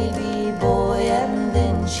baby boy, and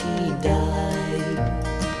then she died.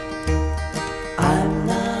 I'm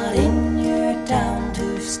not in your town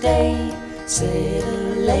to stay, said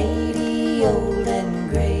a lady old and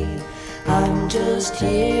gray. I'm just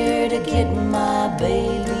here to get my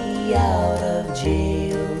baby out of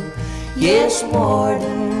jail. Yes,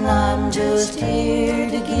 warden, I'm just here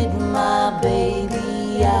to get my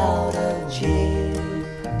baby out of jail.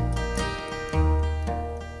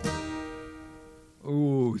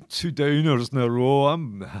 Oh, 2 downers in a row.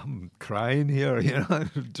 I'm crying here, you know,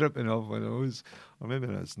 I'm dripping off my nose. Or maybe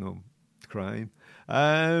that's not crying.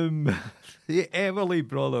 The Everly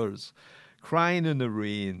Brothers, Crying in the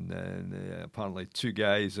Rain. And apparently 2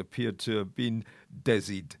 guys appeared to have been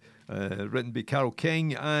dizzied. Written by Carole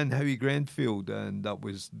King and Howie Grenfield, and that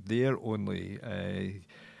was their only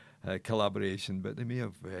collaboration, but they may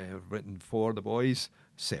have written for the boys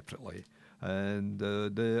separately. And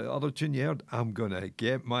the other tune you heard, I'm Gonna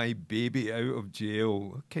Get My Baby Out of Jail.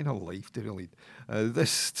 What kind of life do you lead?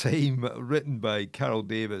 This time written by Carol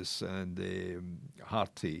Davis and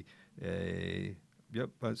Harty. Yep,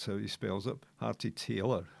 that's how he spells it. Harty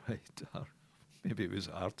Taylor, right? Maybe it was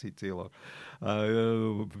Artie Taylor.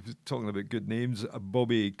 Talking about good names,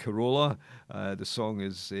 Bobby Carolla. The song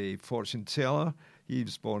is Fortune Teller. He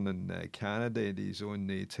was born in Canada, and his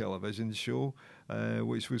own television show,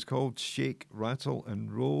 which was called Shake, Rattle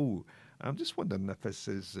and Roll. I'm just wondering if this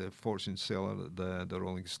is Fortune Teller that the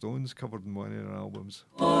Rolling Stones covered in one of their albums.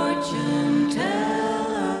 Fortune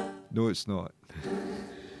teller. No, it's not.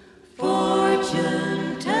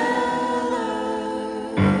 Fortune teller.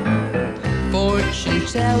 Fortune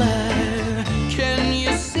teller, can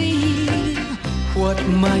you see what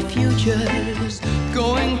my future's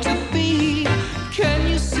going to be? Can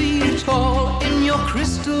you see it all in your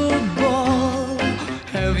crystal ball?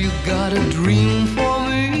 Have you got a dream for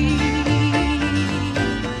me?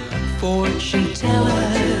 Fortune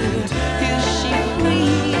teller, is she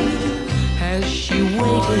free? Has she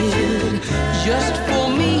waited just for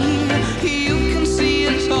me? You can see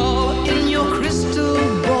it all in your crystal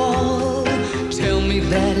ball. Tell me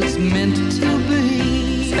that it's meant to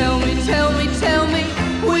be. Tell me, tell me, tell me,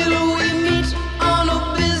 will we meet on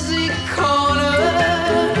a busy corner?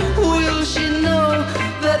 Will she know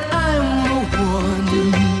that I'm the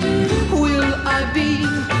one? Will I be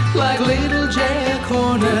like little Jack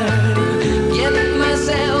Horner? Get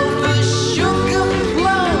myself a sugar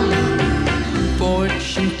plum.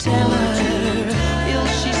 Fortune teller, will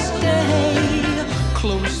she stay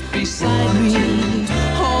close beside me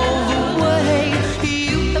all the way?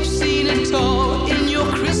 You have seen it all in your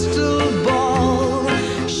crystal ball.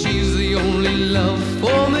 She's the only love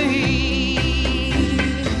for me.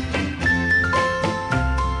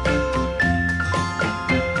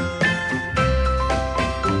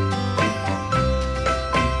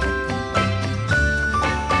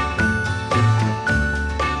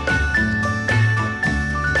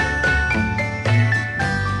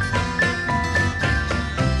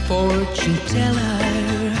 Fortune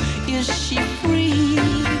teller, is she free?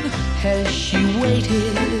 Has she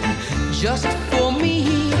waited just for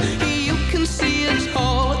me? You can see it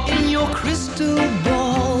all in your crystal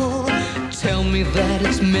ball. Tell me that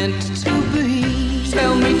it's meant to be.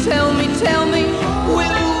 Tell me, tell me, tell me,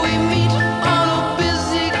 will we meet on a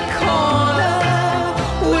busy corner?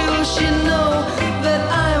 Will she know that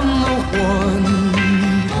I'm the one?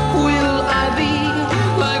 Will I be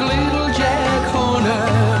like little Jack Horner?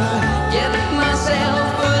 Get myself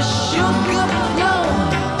a sugar plum.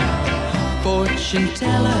 Fortune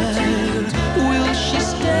teller, will she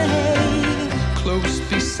stay close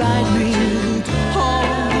beside me all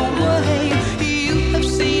the way? You have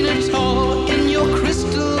seen it all in your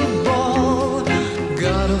crystal ball.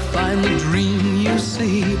 Gotta find the dream you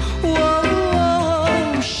see. Whoa,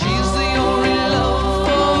 whoa, she's the only love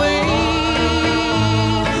for me.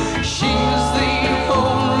 She's the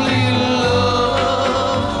only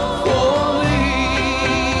love for me.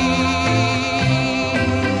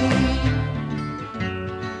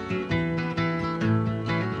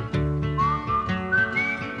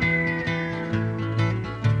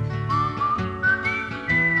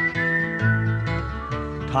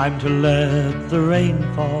 Time to let the rain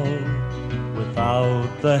fall without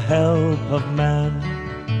the help of man.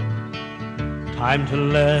 Time to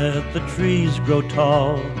let the trees grow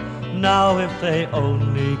tall now if they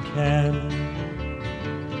only can.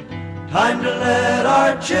 Time to let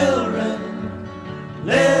our children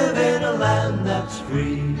live in a land that's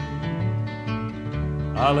free.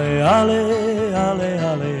 Ale, ale, ale,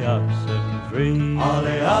 ale, oxen free.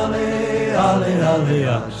 Ollie, ollie, ollie, ollie,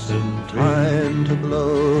 oxen free. Time to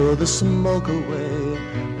blow the smoke away,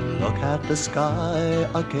 look at the sky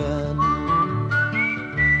again.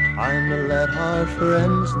 Time to let our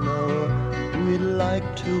friends know we'd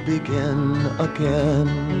like to begin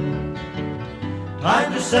again.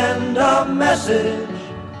 Time to send a message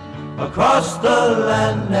across the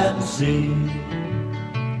land and sea.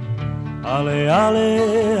 Ollie,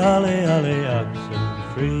 ollie, ollie, ollie,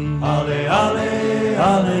 oxen free. Ollie, ollie,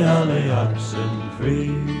 ollie, ollie, oxen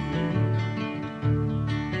free.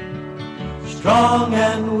 Strong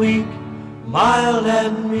and weak, mild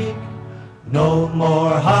and meek, no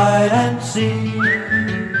more hide and seek.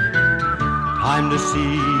 Time to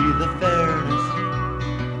see the fairness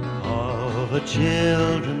of a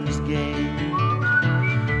children's game.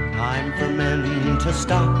 Time for men to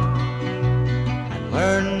stop and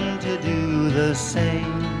learn to do the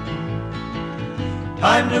same.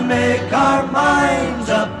 Time to make our minds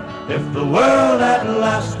up if the world at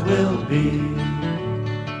last will be.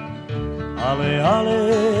 Ollie,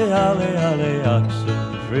 ollie, ollie, ollie,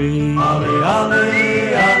 oxen free. Ollie,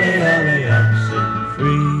 ollie, ollie, ollie, oxen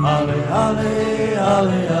free. Ollie, ollie,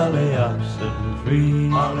 ollie, ollie, oxen free.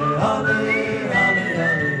 Ollie, ollie, ollie,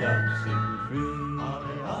 ollie, oxen free.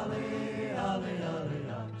 Ollie, ollie, ollie, ollie,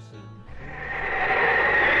 oxen.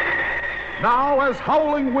 Now, as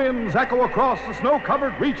howling winds echo across the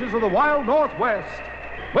snow-covered reaches of the wild Northwest,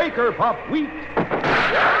 Quaker Puff Wheat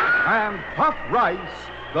and Puff Rice,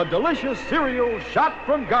 the delicious cereal shot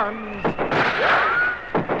from guns,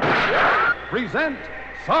 present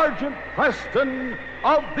Sergeant Preston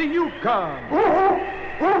of the Yukon.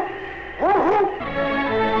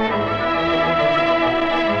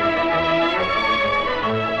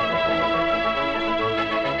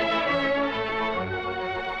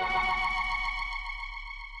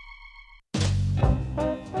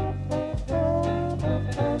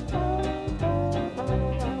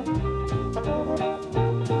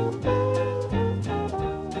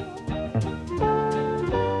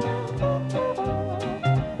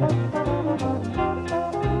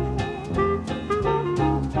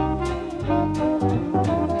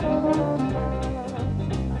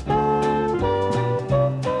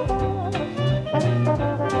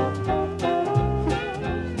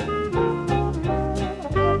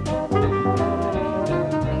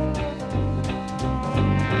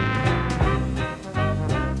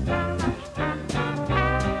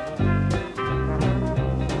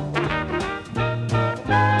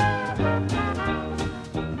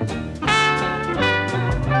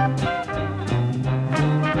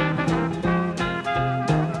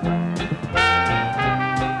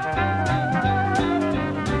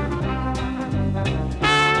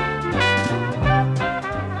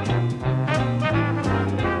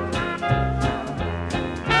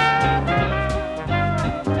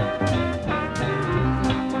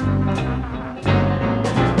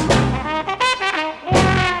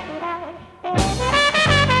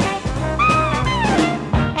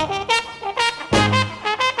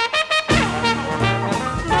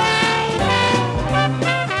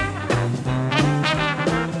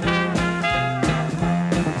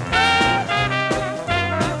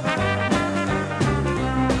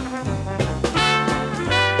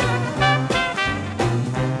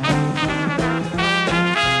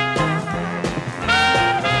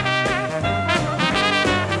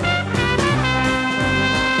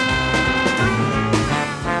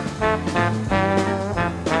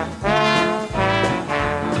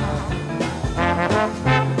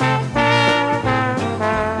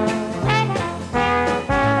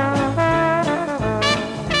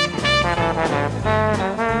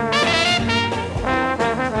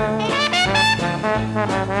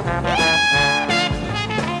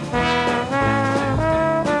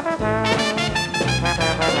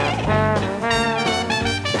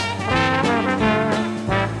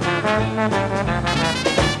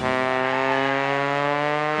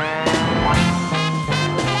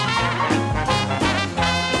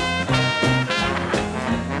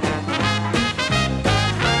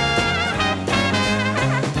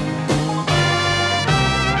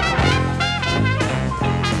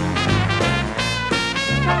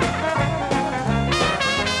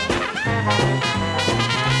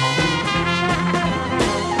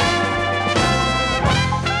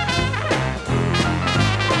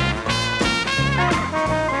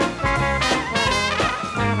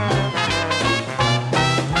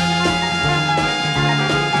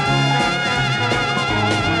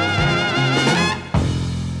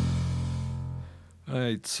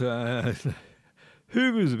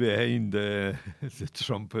 Who was behind the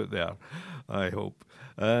trumpet there? I hope.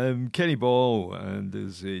 Kenny Ball and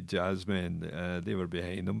his jazzmen, they were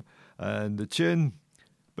behind him. And the tune,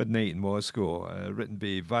 Midnight in Moscow, written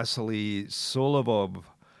by Vasily Solovov,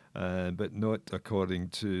 but not according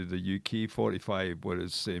to the UK 45, where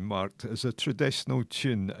it's marked as a traditional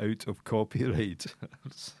tune out of copyright.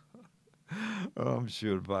 I'm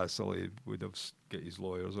sure Vasily would have got his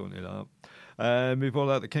lawyers onto that. Before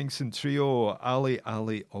that, the Kingston Trio, Ali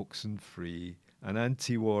Ali Oxenfree, an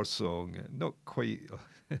anti-war song, not quite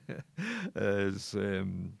as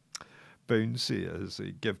bouncy as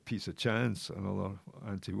Give Peace a Chance, another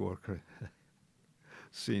anti-war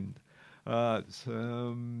scene. It's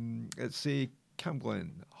a Camp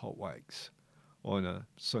Glen Hot Wax on a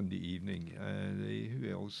Sunday evening. Who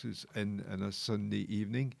else is in a Sunday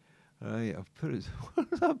evening? Right, I've put it.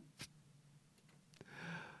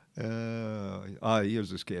 Here's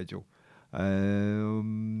the schedule. So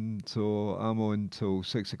I'm on till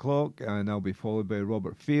 6 o'clock, and I'll be followed by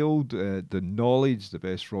Robert Field, The Knowledge, the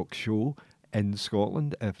best rock show in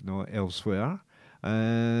Scotland, if not elsewhere.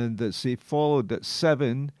 And it's followed at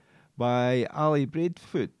 7 by Ali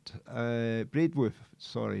Braidwood.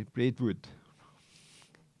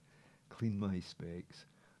 Clean my specs.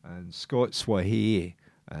 And Scott Swahey.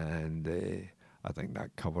 And I think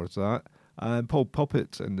that covers that. And Paul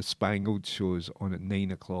Puppet and the Spangled shows on at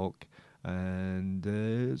 9 o'clock.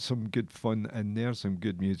 And some good fun in there, some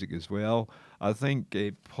good music as well. I think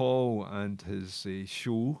Paul and his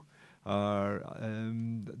show are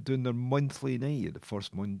doing their monthly night, the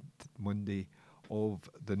first Monday of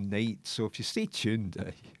the night. So if you stay tuned,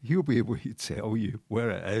 he'll be able to tell you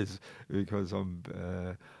where it is, because I'm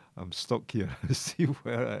stuck here to see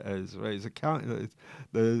where it is. Right, it's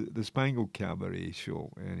the Spangled Cabaret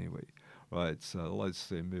show anyway. Right, so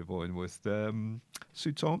let's move on with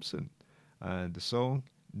Sue Thompson and the song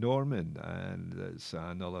Norman, and it's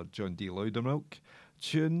another John D. Loudermilk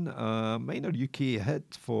tune, minor UK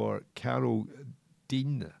hit for Carol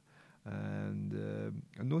Dean, and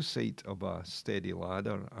no sight of a steady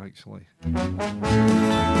ladder, actually.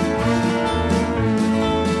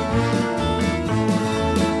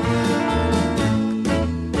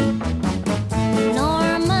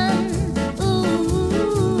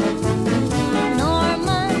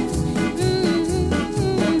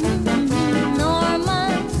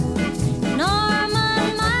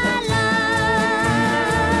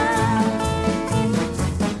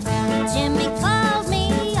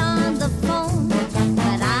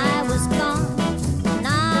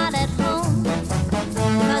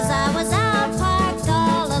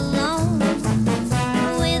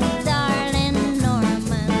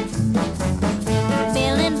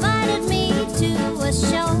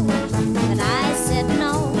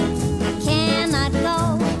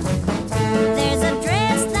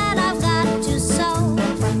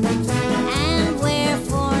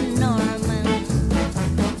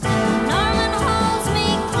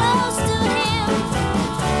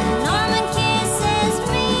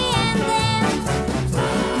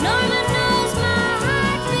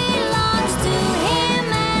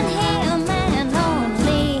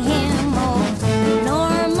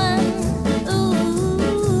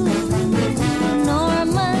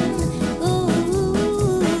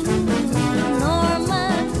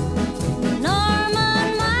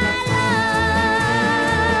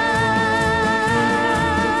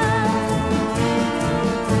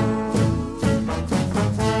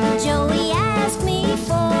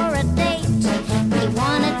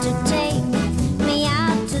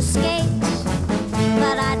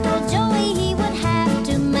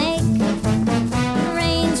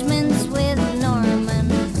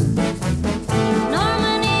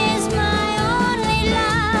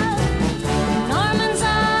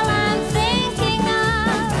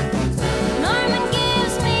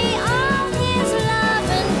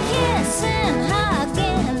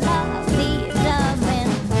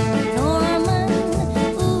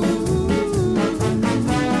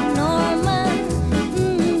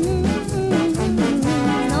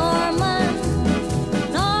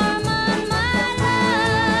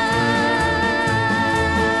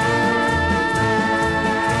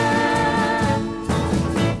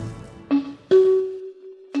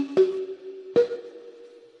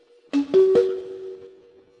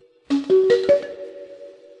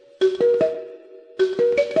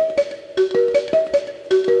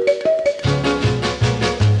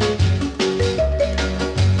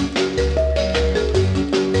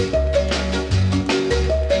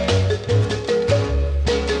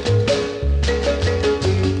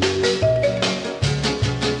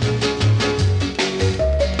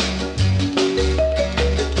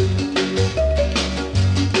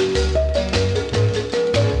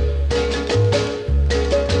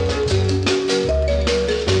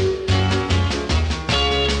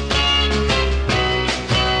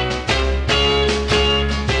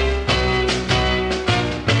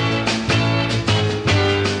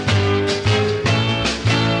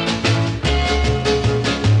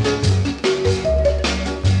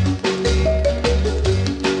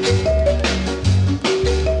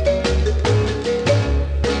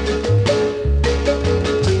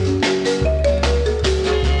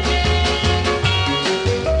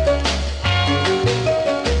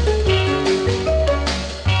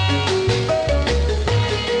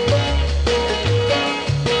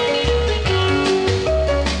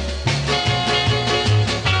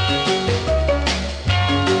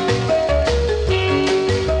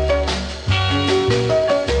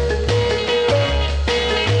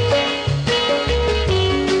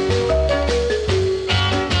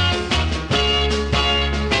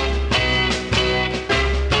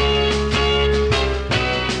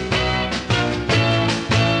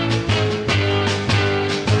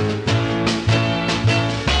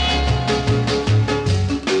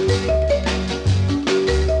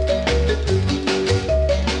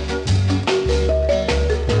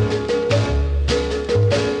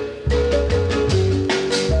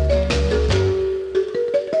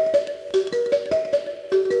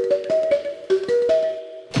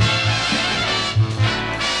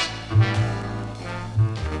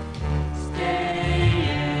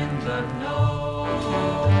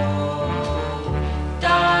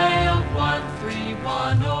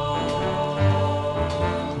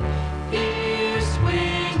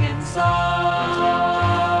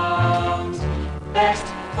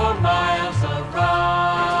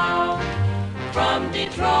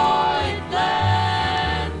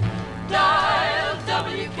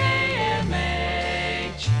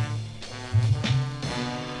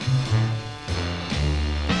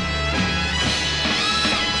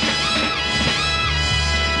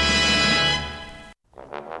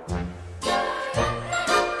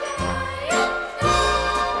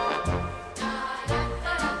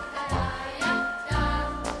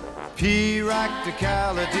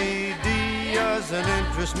 Practicality, D doesn't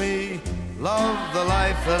interest me. Love the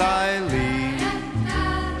life that I lead.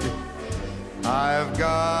 I've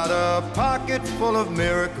got a pocket full of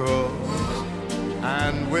miracles,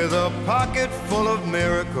 and with a pocket full of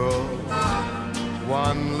miracles,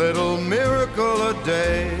 one little miracle a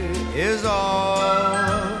day is all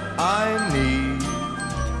I need.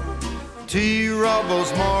 T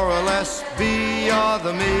rubbles more or less, B are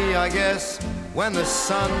the me, I guess, when the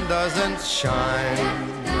sun doesn't shine.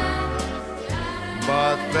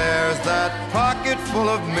 But there's that pocket full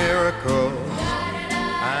of miracles,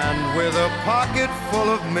 and with a pocket full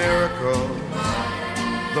of miracles,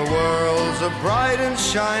 the world's a bright and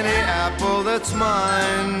shiny apple that's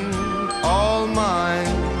mine, all mine.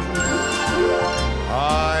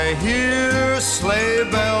 I hear sleigh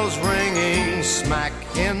bells ringing smack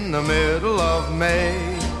in the middle of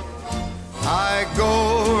May. I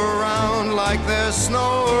go around like there's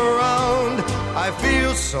snow around. I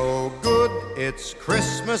feel so good, it's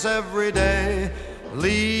Christmas every day.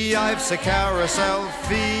 Lee, I've a carousel,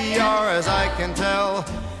 fee are as I can tell,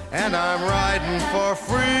 and I'm riding for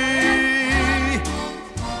free.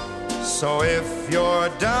 So if you're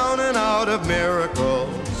down and out of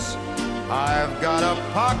miracles, I've got a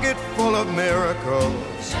pocket full of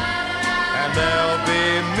miracles, and there'll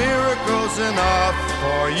be miracles enough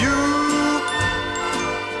for you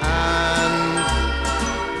and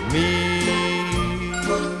me.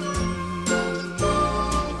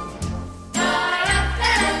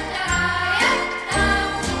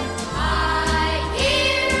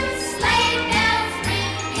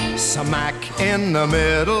 Smack in the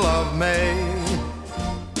middle of May,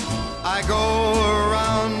 I go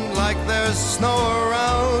around like there's snow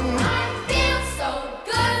around. I feel so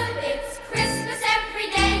good, it's Christmas every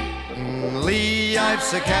day. Lee, I've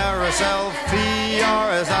a carousel, fee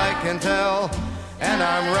are as I can tell, and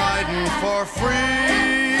I'm riding for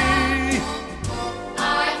free.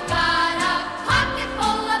 I've got a pocket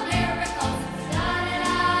full of miracles.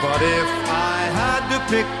 But if I had to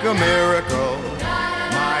pick a miracle,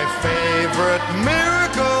 my favorite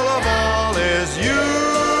miracle of all is you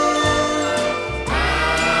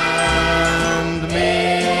and me.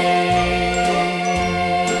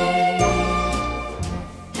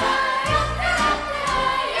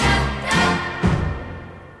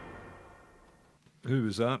 Who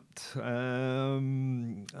was that?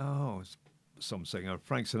 Some singer,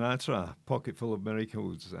 Frank Sinatra, Pocket Full of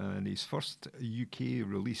Miracles, and his first UK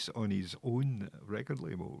release on his own record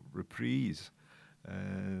label, Reprise,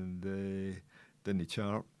 and didn't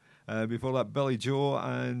chart. Before that, Billy Joe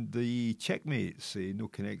and the Checkmates, no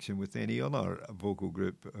connection with any other vocal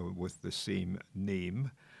group with the same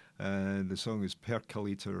name, and the song is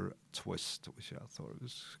Percolator Twist, which I thought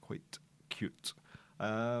was quite cute.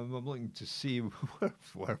 I'm looking to see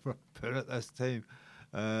where we put it this time.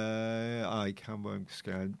 Campbell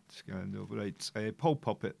scanned over. Right, Paul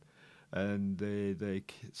Puppet and the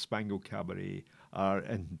Spangled Cabaret are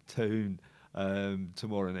in town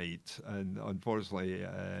tomorrow night, and unfortunately,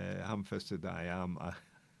 ham-fisted that I am, I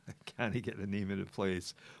can't get the name of the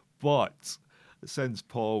place. But since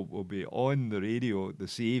Paul will be on the radio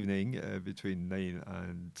this evening between 9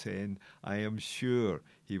 and 10, I am sure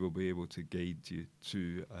he will be able to guide you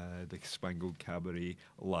to the Spangled Cabaret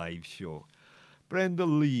live show. Brenda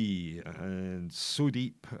Lee and So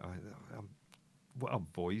Deep. What a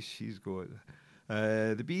voice she's got.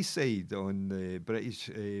 The B-side on the British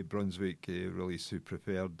Brunswick release, who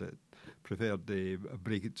preferred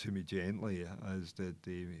Break It To Me Gently, as did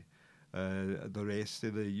the rest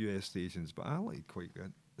of the US stations. But I like quite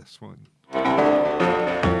good this one.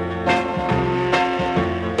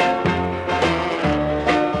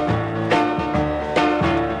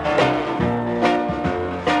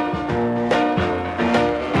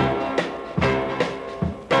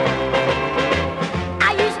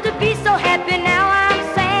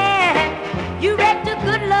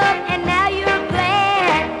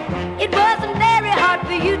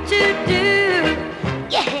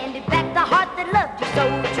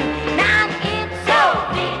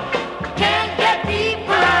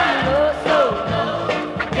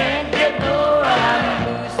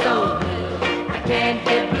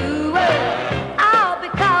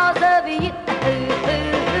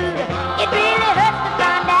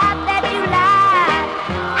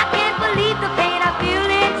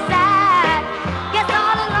 Guess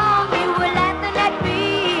all along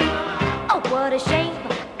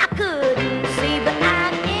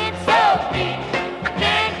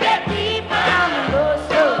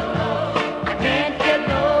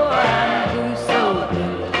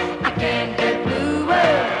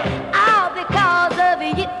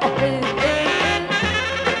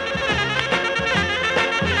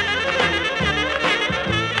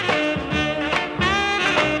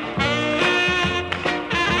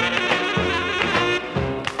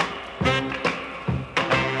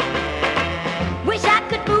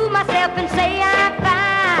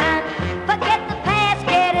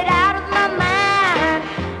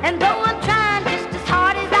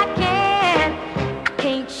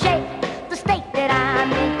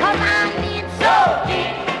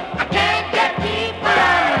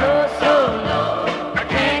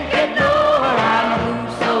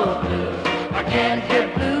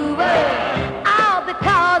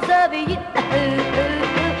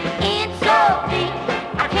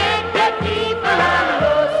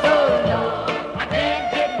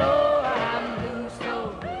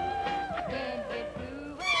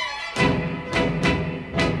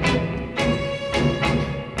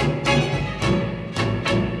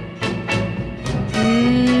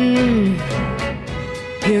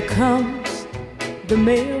comes the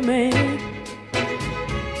mailman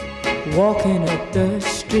walking up the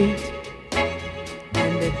street,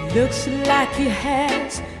 and it looks like he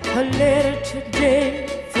has a letter today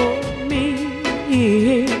for me.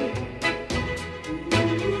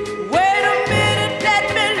 Wait a minute, let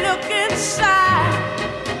me look inside.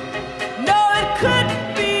 No, it couldn't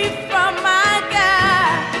be from my guy,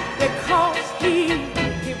 because he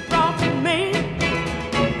brought me.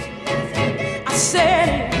 I said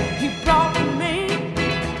he brought me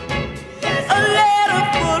a letter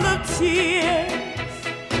full of tears.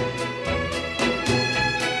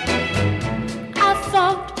 I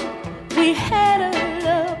thought we had a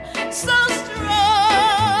love so strong,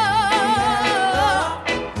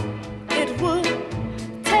 it would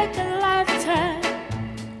take a lifetime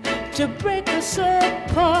to break us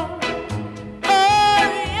apart. Oh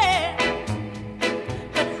yeah,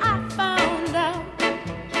 but I found out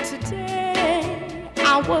today I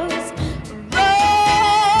was wrong,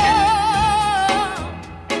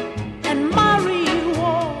 and my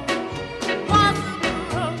reward was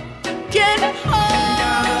getting home.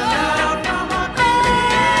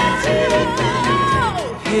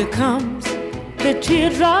 Here comes the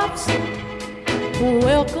teardrops.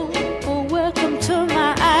 Welcome, oh welcome to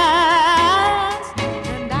my eyes,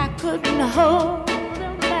 and I couldn't hold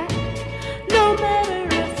them back, no matter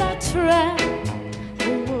if I tried.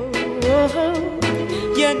 Whoa,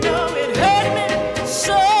 you know it hurt me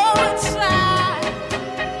so inside.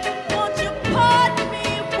 Won't you pardon me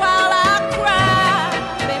while I cry,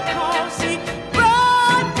 because he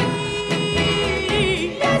brought me.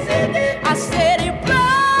 Yes, he did. I said he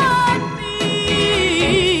brought me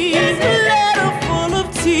a letter full of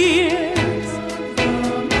tears.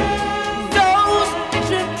 Those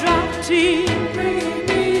drip-drop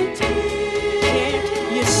tears, can't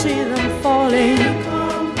you see them falling?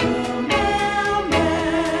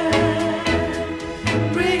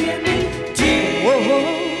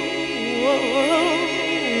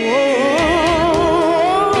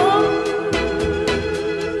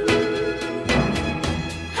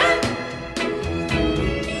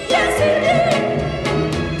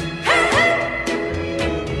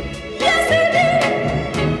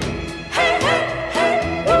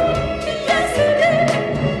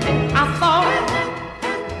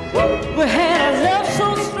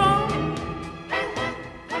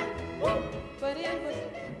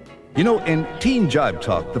 You know, in teen jive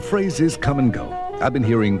talk, the phrases come and go. I've been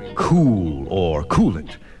hearing cool or cool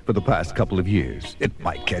it for the past couple of years. It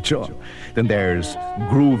might catch on. Then there's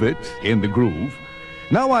groove it, in the groove.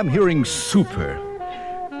 Now I'm hearing super.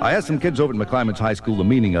 I asked some kids over at McClymonds High School the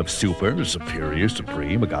meaning of super, superior,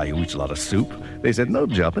 supreme, a guy who eats a lot of soup. They said, no,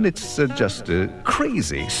 jumping, it's just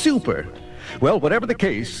crazy, super. Well, whatever the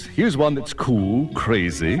case, here's one that's cool,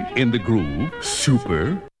 crazy, in the groove,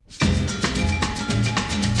 super.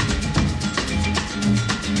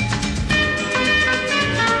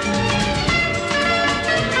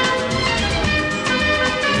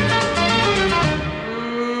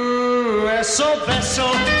 Eso, beso,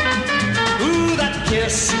 ooh, that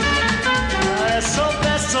kiss. Eso,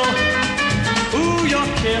 beso, ooh, your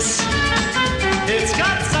kiss. It's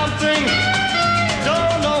got something,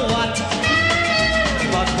 don't know what,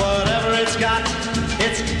 but whatever it's got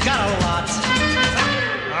a lot.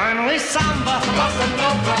 Finally samba,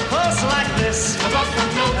 close like this.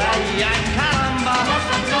 Ay, ay, caramba,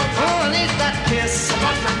 oh, I need that kiss.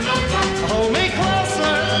 Hold me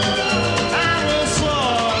closer, I will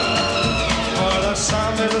soar. For the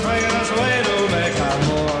samba is bringing us way to make our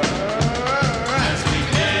more. As we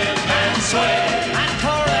dip and sway and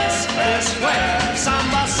caress this way,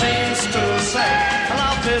 samba seems to say,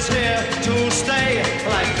 love is here to stay.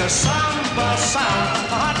 Like the samba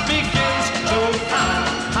sound, the heart begins to pound.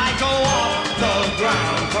 I go off the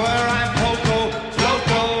ground to where I'm poco,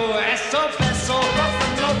 loco, eso, beso,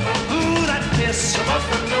 ooh, that kiss,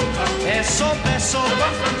 eso, beso,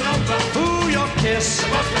 ooh, your kiss,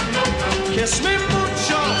 kiss me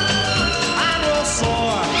mucho, and we'll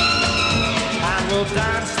soar, and we'll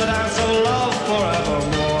dance the dance of love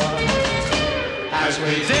forevermore. As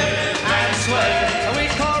we dip and sway, and we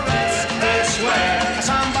caress this way,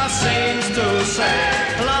 samba seems to say,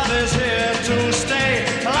 love is here to stay.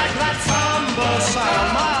 Like that samba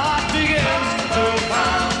sound, my heart begins to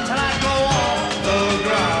pound, and I go off the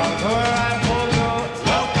ground where I'm poco,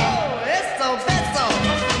 loco, eso, beso,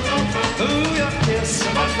 ooh, your kiss,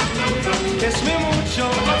 kiss me mucho,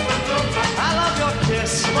 I love your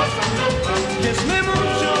kiss, kiss me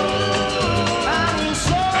mucho.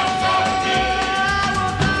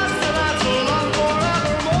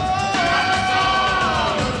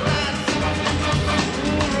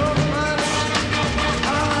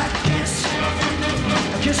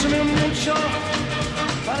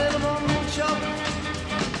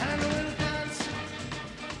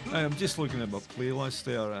 I'm just looking at my playlist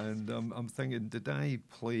there, and I'm thinking, did I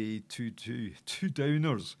play two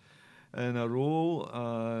downers in a row,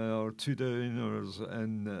 or two downers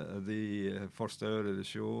in the first hour of the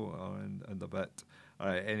show, or in the bit? All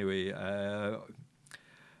right, anyway,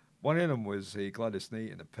 one of them was Gladys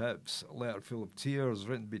Knight and the Pips, Letter Full of Tears,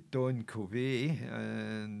 written by Don Covey,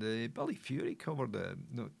 and Billy Fury covered it.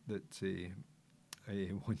 Not that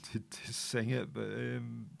I wanted to sing it, but,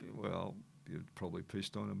 well, you'd probably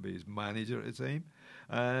pushed on him by his manager at the time.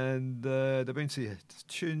 And the bouncy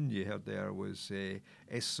tune you heard there was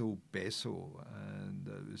Eso Beso, and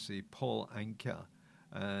it was Paul Anka,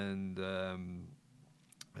 and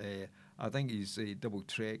I think he's double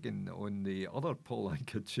tracking on the other Paul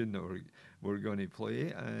Anka tune that we're going to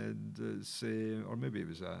play, and it's, or maybe it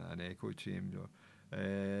was an echo chamber.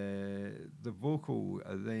 The vocal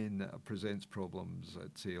then presents problems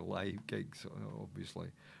at live gigs,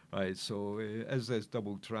 obviously. Right, so is this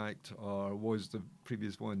double tracked, or was the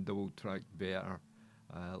previous one double tracked better?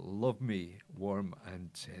 Love Me Warm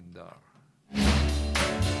and Tender.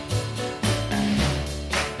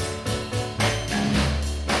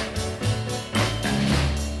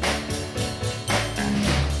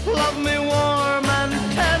 Love me warm and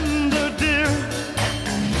tender, dear.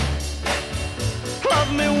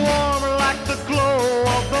 Love me warm like the glow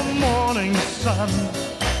of the morning sun.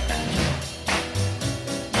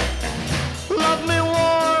 Love me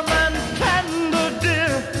warm and tender,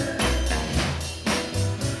 dear.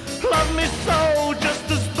 Love me so,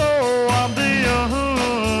 just as though I'm the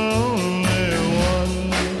only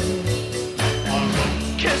one.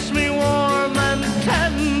 Kiss me warm and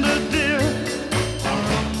tender, dear.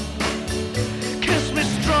 Kiss me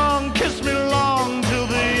strong, kiss me long, till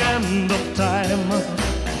the end of time.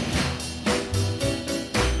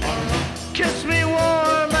 Kiss me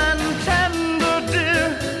warm and tender,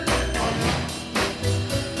 dear.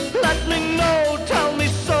 Let me know, tell me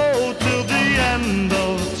so, till the end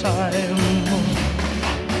of time.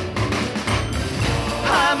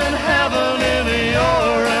 I'm in heaven in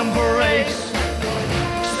your embrace.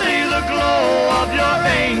 See the glow of your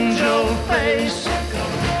angel face.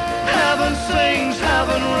 Heaven sings,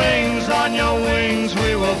 heaven rings, on your wings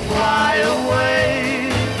we will fly away.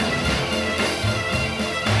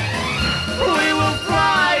 We will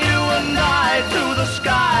fly, you and I, to the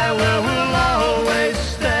sky where we'll always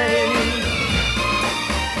stay.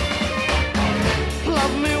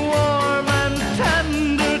 Love me warm and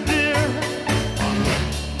tender, dear.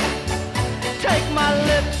 Take my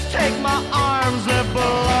lips, take my arms, they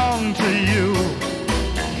belong to you.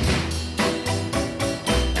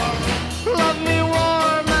 Love me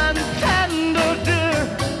warm and tender, dear.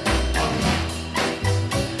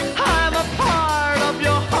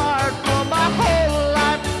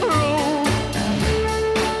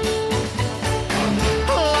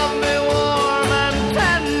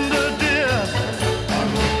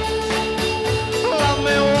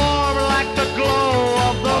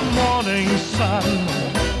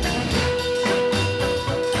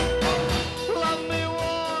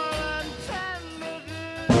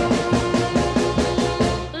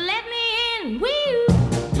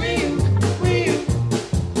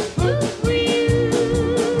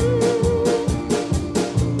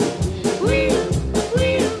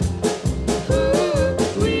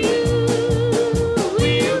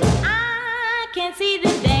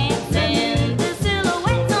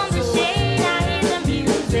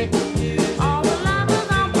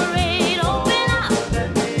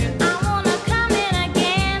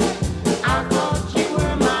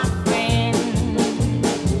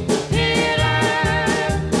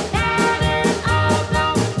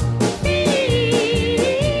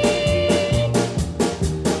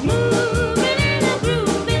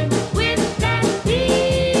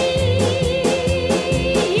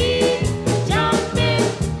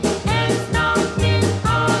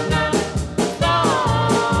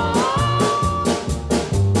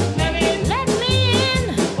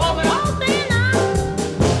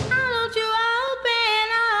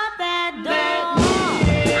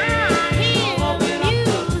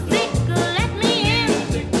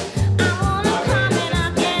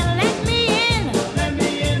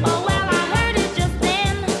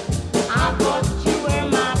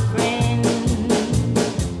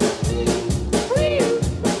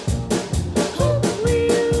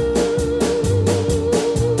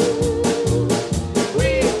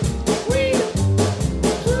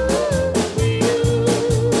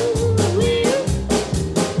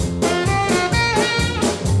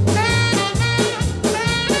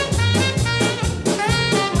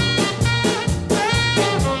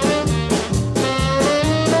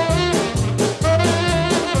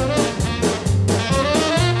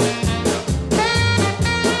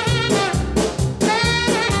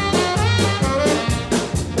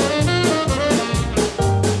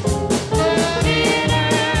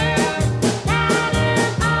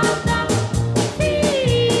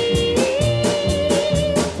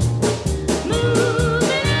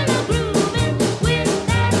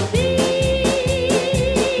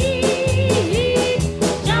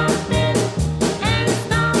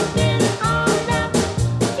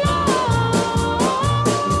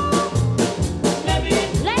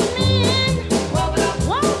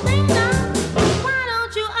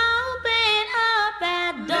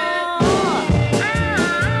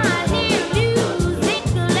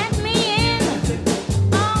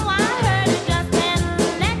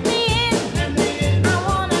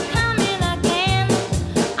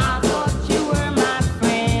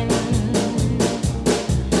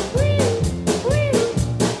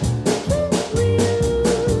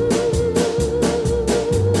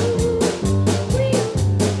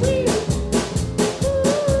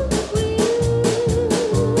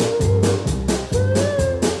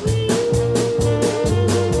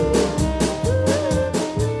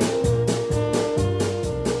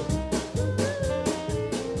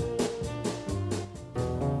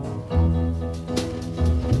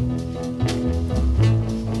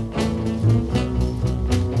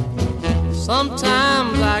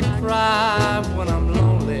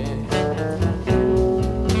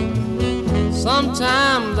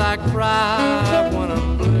 I cry when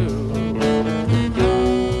I'm blue.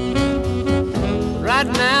 Right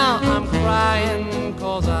now I'm crying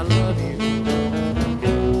 'cause I love you.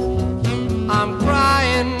 I'm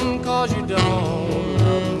crying 'cause you don't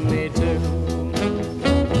love me too.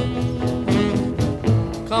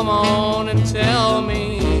 Come on and tell me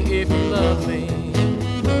if you love me.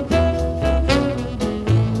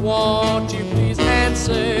 Won't you please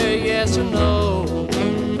answer yes or no?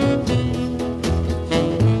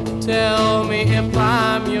 Tell me if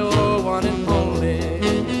I'm your one and only,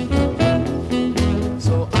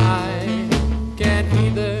 so I can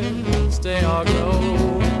either stay or go.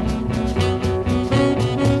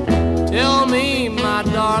 Tell me, my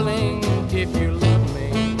darling, if you love me.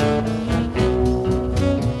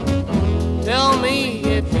 Tell me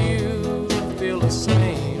if you feel the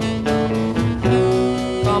same.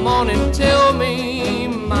 Come on and tell me,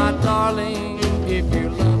 my darling, if you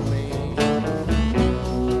love me.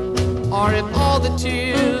 Or if all the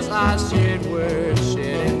tears I shed were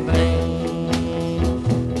shed in vain.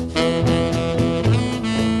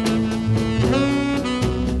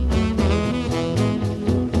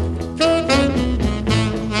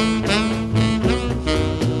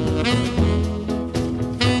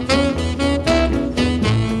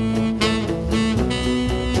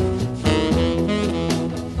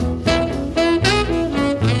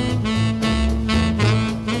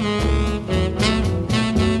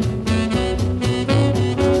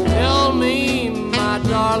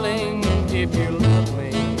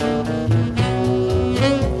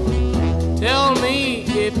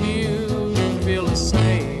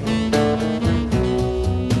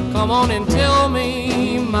 Come on and tell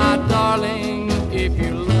me, my darling, if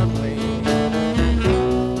you love me.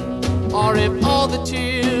 Or if all the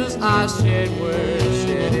tears I shed were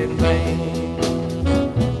shed in vain.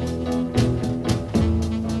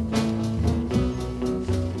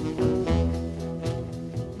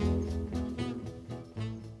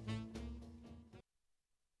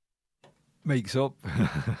 Mike's up.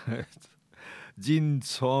 Gene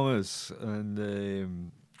Thomas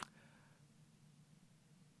and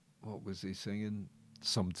what was he singing?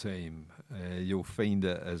 Sometime. You'll find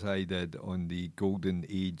it, as I did, on the Golden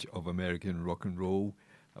Age of American Rock and Roll,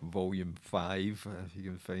 Volume 5, if you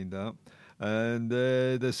can find that. And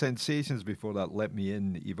the sensations before that, Let Me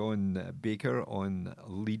In, Yvonne Baker on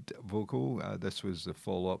lead vocal. This was the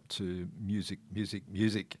follow-up to Music, Music,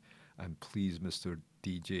 Music, and Please Mr.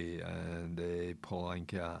 DJ, and Paul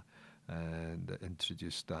Anka, and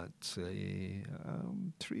introduced that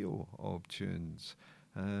trio of tunes.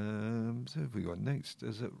 So have we got next?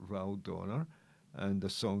 Is it Ral Donner and a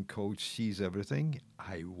song called She's Everything?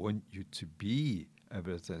 I Want You to Be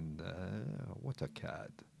Everything. What a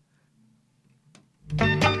cad.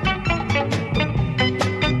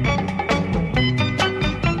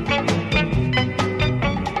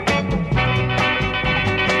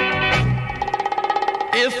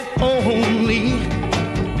 If only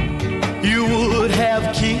you would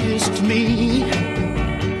have kissed me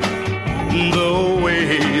the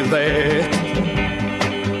way that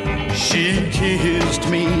she kissed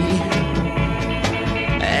me,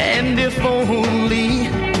 and if only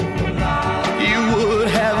you would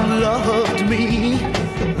have loved me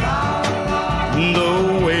the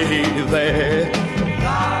way that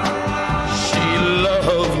she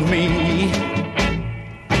loved me,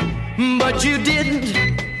 but you didn't.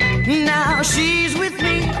 Now she's with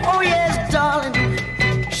me, oh yes, darling,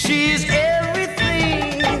 she's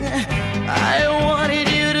everything I wanted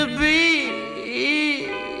you to be.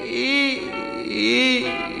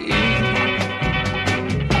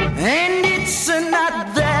 And it's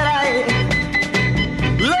not that I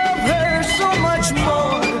love her so much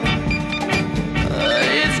more,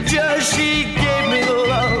 it's just she gave me the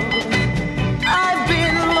love I've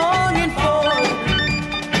been longing for.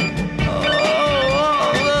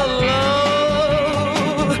 Oh, the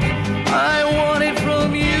love I wanted from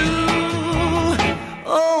you.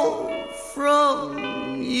 Oh,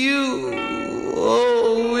 from you.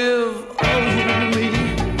 Oh, if only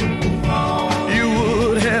you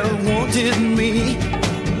would have wanted me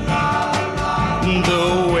the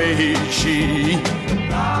way she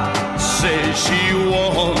says she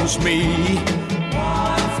wants me,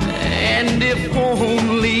 and if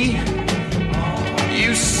only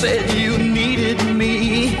you said you needed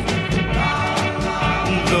me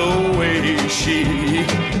the way she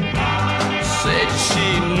said she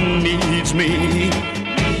needs me,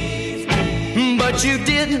 but you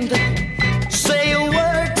didn't say a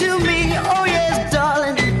word to me. Oh yes,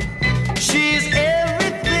 darling, she's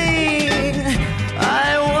everything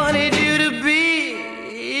I wanted you to be.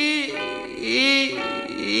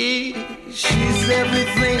 She's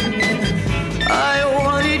everything I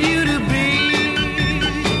wanted you to be.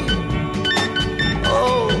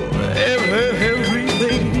 Oh,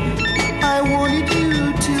 everything I wanted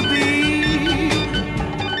you to be.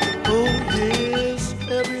 Oh, yes,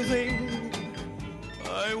 everything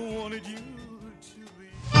I wanted you to be.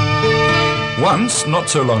 Once, not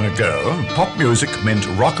so long ago, pop music meant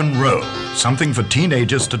rock and roll, something for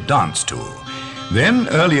teenagers to dance to. Then,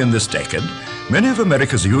 early in this decade, many of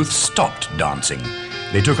America's youth stopped dancing.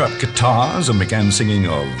 They took up guitars and began singing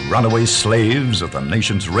of runaway slaves, of the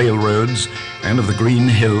nation's railroads, and of the green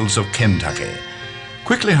hills of Kentucky.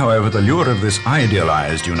 Quickly, however, the lure of this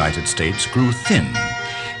idealized United States grew thin.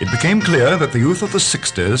 It became clear that the youth of the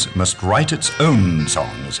 60s must write its own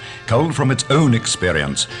songs, culled from its own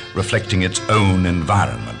experience, reflecting its own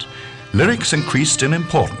environment. Lyrics increased in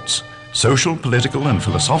importance. Social, political, and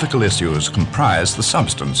philosophical issues comprised the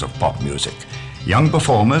substance of pop music. Young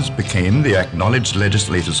performers became the acknowledged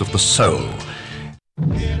legislators of the soul.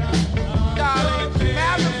 Darling, may I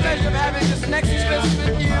have the pleasure of having this next twist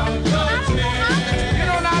with you? You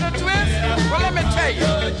don't know how to twist? Well, let me tell you.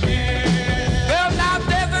 Well, now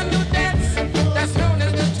there's a new dance that's known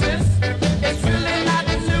as the twist. It's really not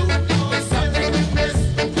new, it's something you miss.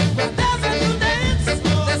 Well, there's a new dance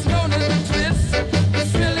that's known as the twist.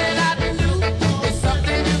 It's really not new, it's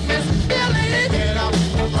something you miss. Dear lady, get up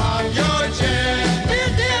from your chair.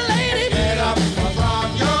 Dear lady, get up from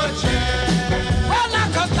your chair. Well, now,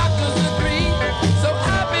 'cause doctors agree, so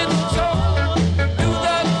I've been told. Do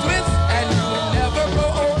the twist and you'll never grow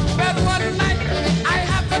old. But one night I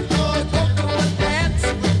happened to go to a dance,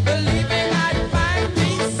 believing I'd find me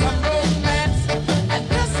some romance. And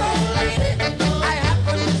this old lady I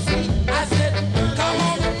happened to see, I said, come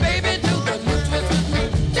on, baby, do the new twist with me.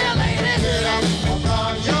 Dear lady, get up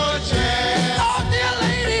from your chair. Oh, dear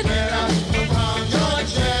lady, get up from your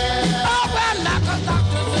chair. Oh, well, now, 'cause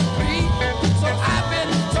doctors agree, so I've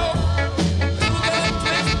been told. Do the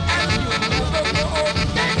twist and you'll never grow old.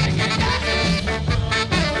 Get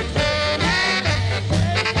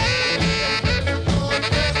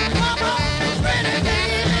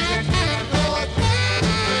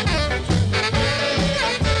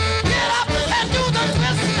up and do the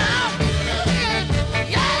twist now.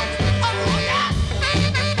 Yeah, oh yeah.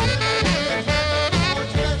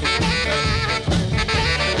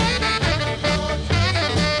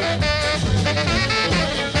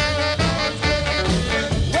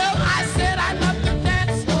 Well, I said I love to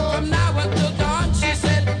dance from now until dawn. She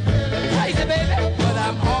said, crazy baby, but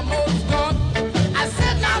I'm almost gone. I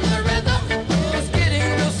said, now the rhythm is getting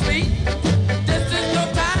real sweet. This is your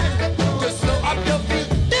time to slow up your feet.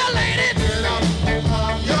 Dear lady, get up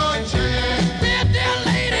from your chair. Dear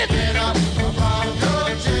lady, get up from your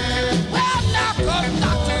chair. Well, now, 'cause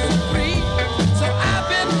doctors agree, so I've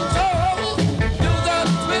been told. Do the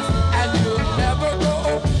twist and you'll never grow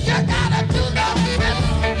old. You gotta do the twist.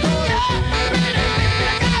 Yeah, pretty baby,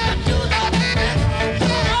 you gotta do the twist.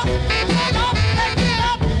 Come on, and get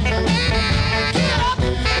up. Get up,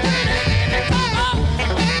 pretty baby, come on.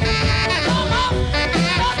 Come on,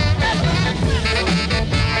 get up and do the twist.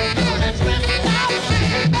 Do the twist now,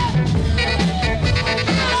 baby.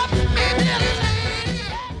 Get up, dear lady.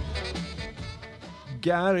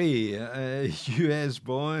 Gary, U.S.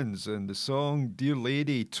 Bonds, and the song Dear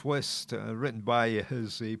Lady Twist, written by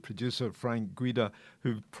his producer Frank Guida,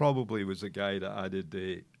 who probably was the guy that added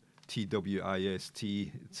the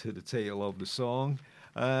TWIST to the title of the song.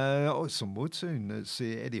 It's some Motown. It's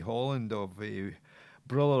Eddie Holland,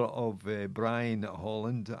 brother of Brian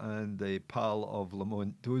Holland and a pal of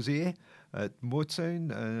Lamont Dozier at Motown,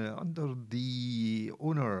 under the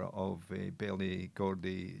owner of Bernie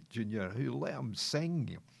Gordy Jr., who let him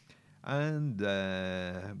sing and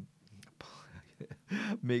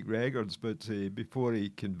make records, but before he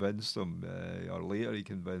convinced them, or later he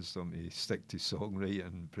convinced them to stick to songwriting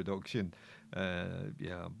and production.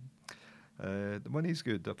 The money's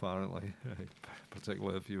good, apparently,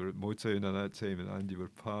 particularly if you were at Motown at that time and you were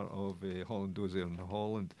part of Holland Dozier and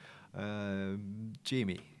Holland.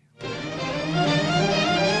 Jamie.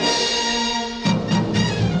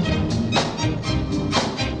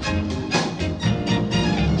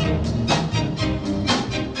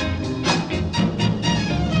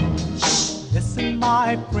 Listen,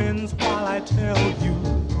 my friends, while I tell you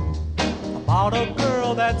about a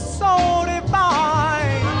girl that's so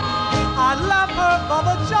divine. I love her for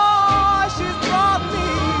the joy she's brought me,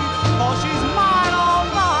 for she's mine, all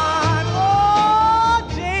mine. Oh,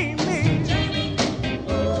 Jamie,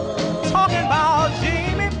 talking about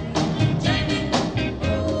Jamie,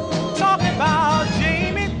 talking about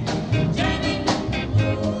Jamie.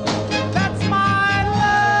 That's my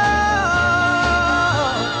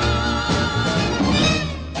love.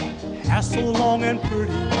 and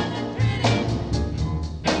pretty,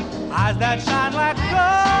 eyes that shine like gold.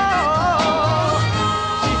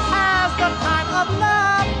 She has the kind of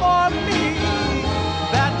love for me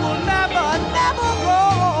that will never, never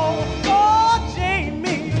grow. Oh,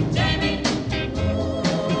 Jamie, Jamie,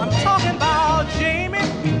 I'm talking about Jamie.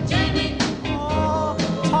 Jamie, oh,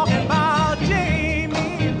 talking about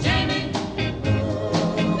Jamie. Jamie,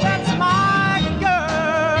 that's my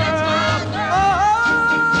girl.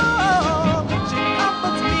 Oh, she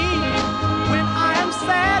comforts me when I am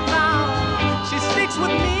sad now. She sticks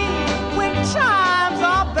with me when times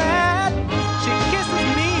are bad. She kisses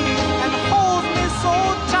me and holds me so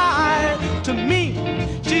tight. To me,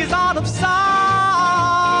 she's out of sight.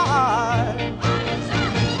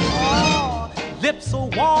 Oh, lips so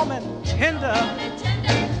warm and tender,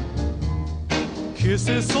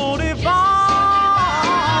 kisses so divine.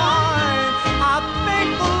 I thank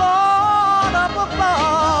the Lord up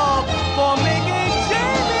above for making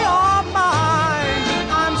Jamie all mine.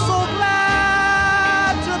 I'm so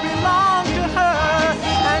glad to belong to her,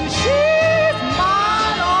 and she's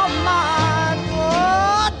mine, all mine.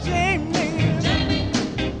 Oh, Jamie,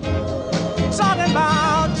 talking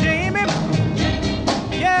about Jamie,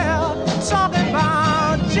 yeah, talking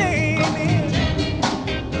about Jamie.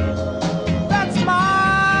 That's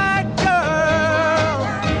my girl.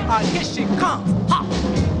 Here she comes. Ha!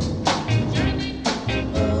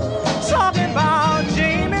 Talking about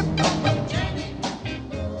Jamie.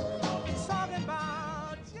 Talking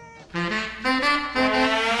about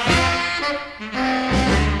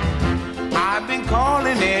I've been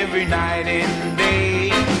calling every night and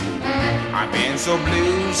day. I've been so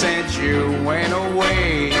blue since you went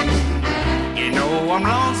away. You know I'm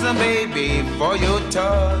lonesome, baby, for your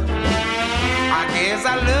touch. I guess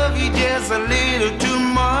I love you just a little too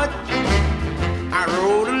much. I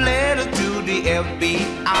wrote a letter to the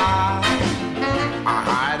FBI. I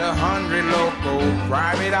hired 100 local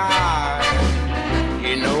private eyes.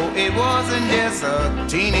 You know it wasn't just a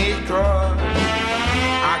teenage crush.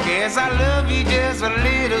 I guess I love you just a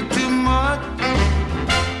little too much.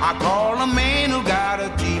 I call a man who got a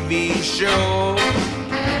TV show,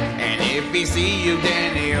 and if he see you,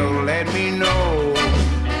 then he'll let me know.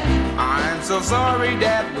 I'm so sorry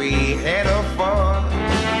that we had a fuss.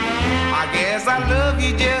 I guess I love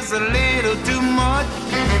you just a little too much.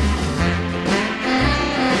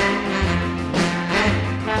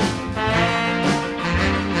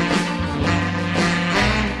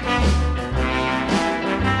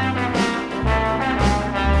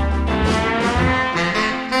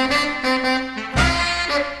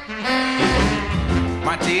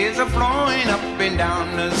 My tears are flowing up and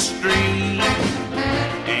down the street.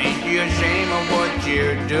 Ain't you ashamed of what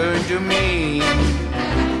you do to me?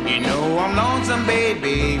 You know I'm lonesome,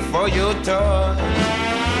 baby, for your touch.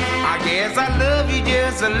 I guess I love you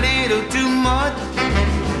just a little too much.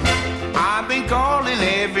 I've been calling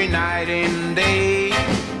every night and day.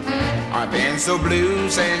 I've been so blue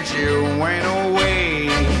since you went away.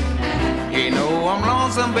 You know I'm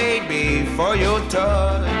lonesome, baby, for your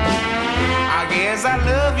touch. I guess I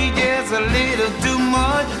love you just a little too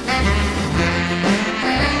much.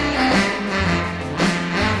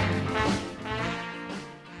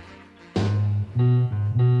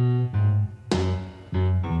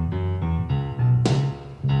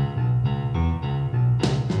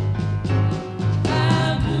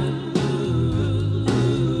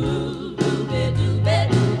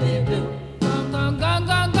 Gong,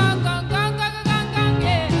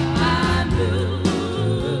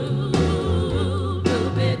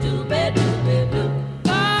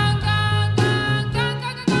 gong.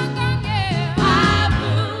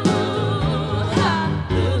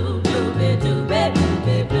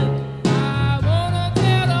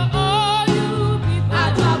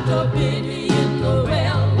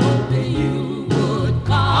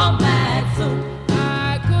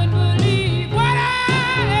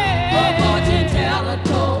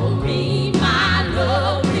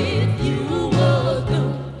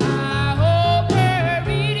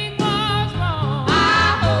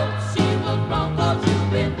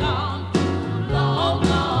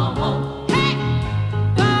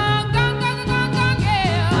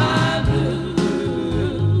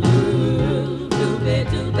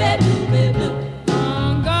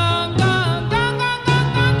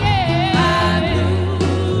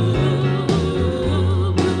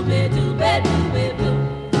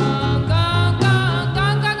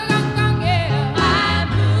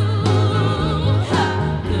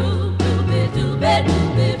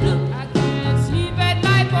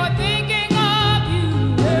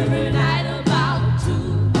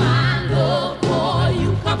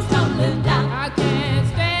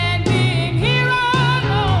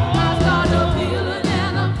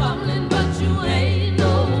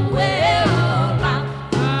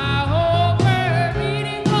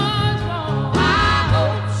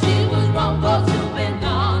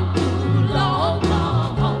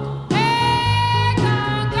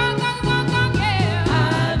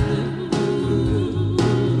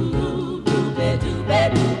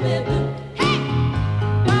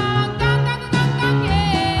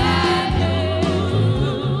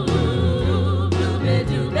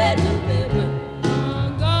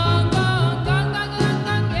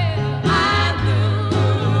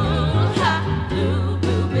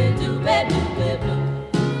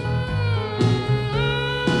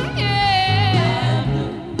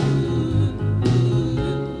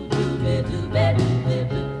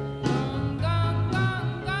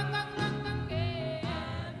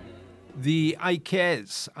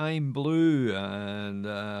 Ikettes, I'm Blue, and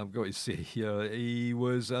I've got to say here, he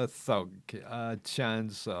was a thug, a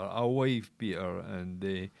chancer, a wife beater,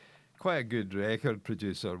 and quite a good record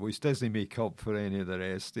producer, which doesn't make up for any of the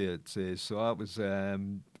rest of it. So that was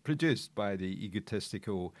produced by the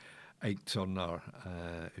egotistical Ike Turner,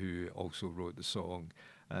 who also wrote the song.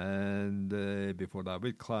 And before that, we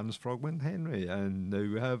had Clarence Frogman Henry, and now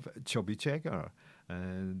we have Chubby Checker.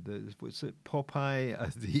 And what's it?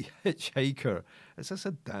 Popeye the Hitchhiker. Is this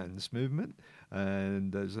a dance movement?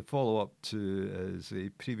 And as a follow-up to, as he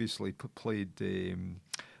previously played the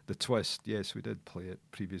Twist. Yes, we did play it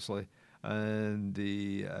previously. And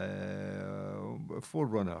the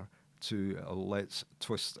forerunner to Let's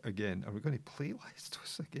Twist Again. Are we going to play Let's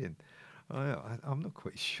Twist Again? I'm not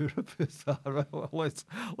quite sure about that. Right,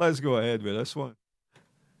 let's go ahead with this one.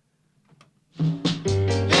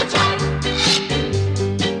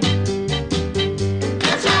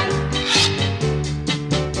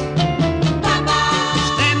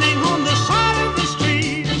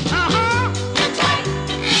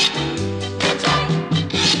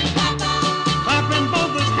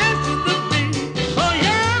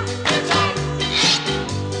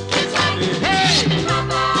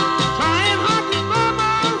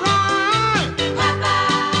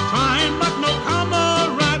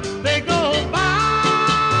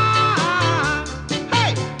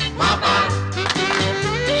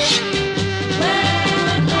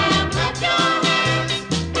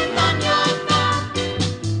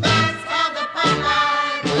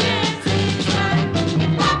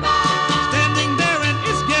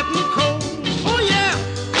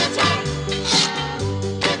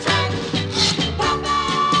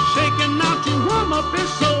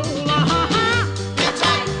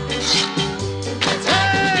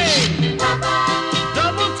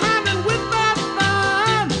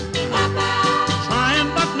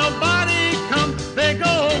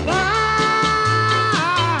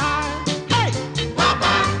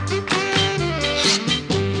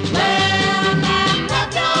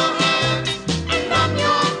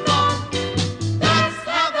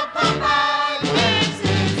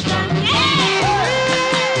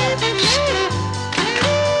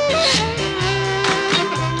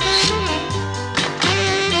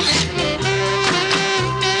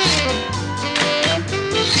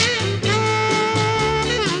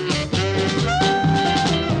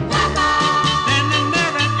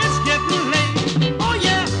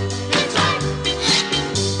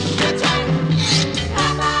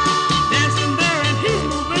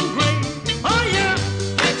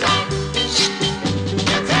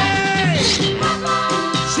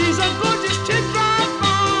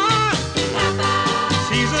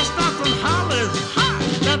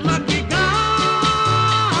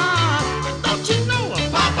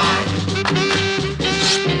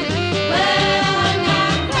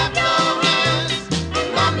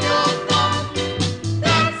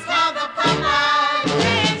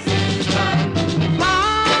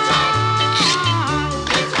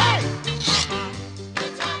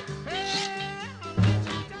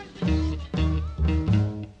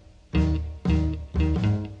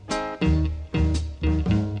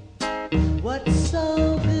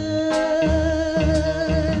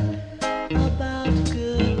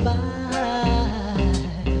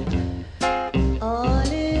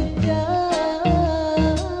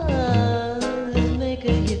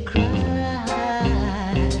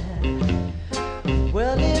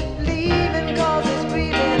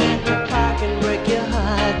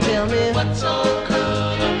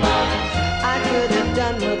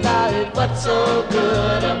 What's so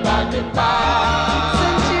good about goodbye?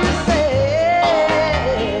 Since you said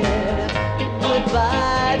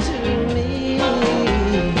goodbye to me,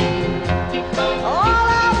 all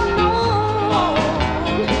I've known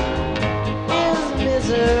is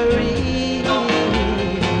misery.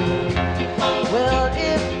 Well,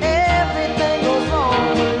 if everything goes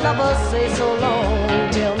wrong, lovers say so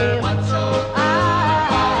long. Tell me what's so I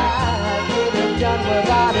could have done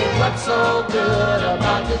without it. What's so good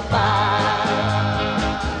about goodbye?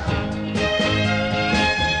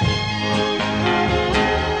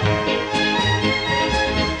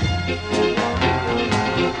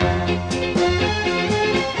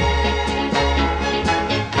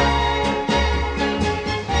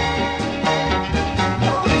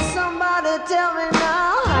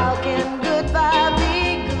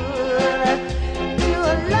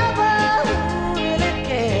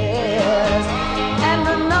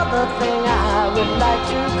 Like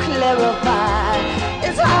to clarify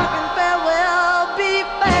is how can farewell be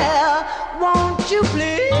fair? Won't you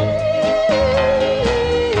please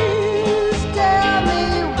tell me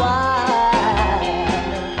why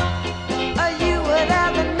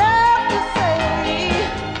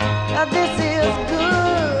This is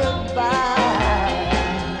goodbye.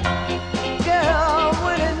 Girl,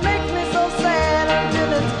 would it make me so sad until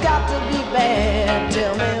it's got to be bad?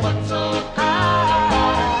 Tell me I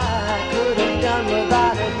could have done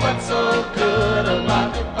without it. What's so good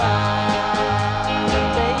about goodbye?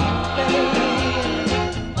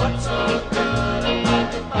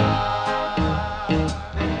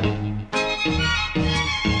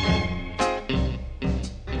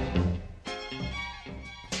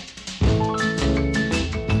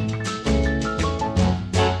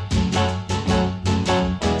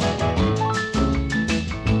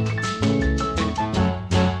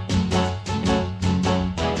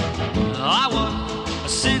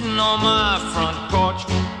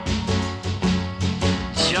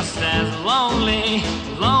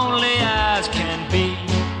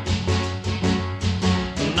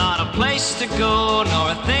 To go,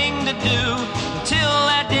 nor a thing to do. Until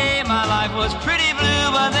that day my life was pretty blue,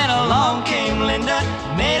 but then along came Linda,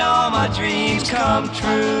 made all my dreams come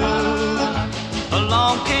true.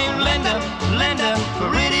 Along came Linda, Linda,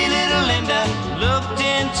 pretty little Linda, looked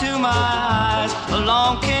into my eyes.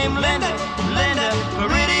 Along came Linda, Linda,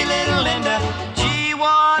 pretty little Linda, gee,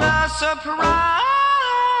 what a surprise.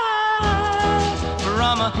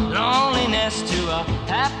 From a loneliness to a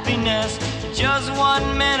happiness, just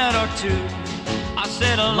 1 minute or two. I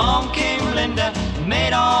said along came Linda,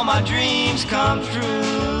 made all my dreams come true.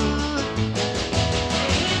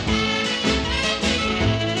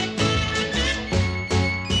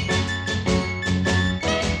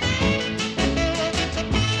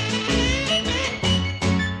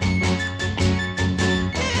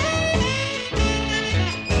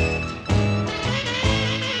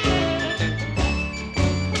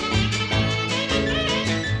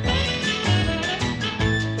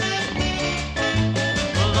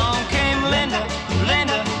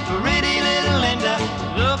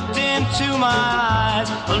 To my eyes,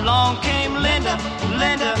 along came Linda,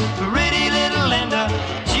 Linda, pretty little Linda,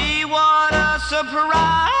 gee, what a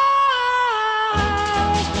surprise.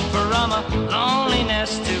 From a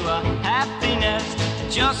loneliness to a happiness,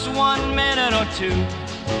 just 1 minute or two.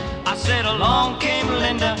 I said along came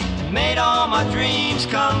Linda, made all my dreams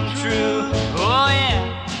come true. Oh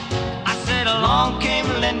yeah, I said along came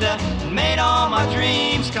Linda, made all my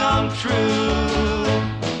dreams come true.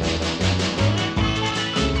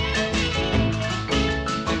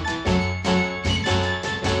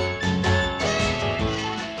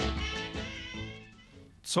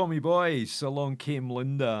 Tommy Boyce, Along Came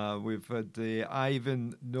Linda. We've had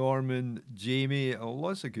Ivan, Norman, Jamie,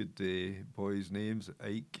 lots of good boys' names.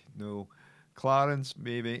 Ike, no. Clarence,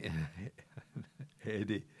 maybe.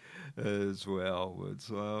 Eddie as well. But,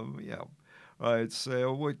 yeah. Right,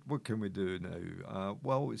 so what can we do now?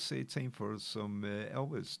 Well, it's time for some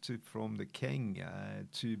Elvis, from the King.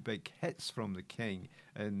 2 big hits from the King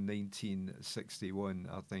in 1961.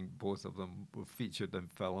 I think both of them were featured in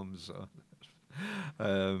films.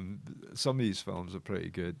 Some of these films are pretty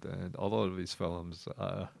good, and a lot of these films,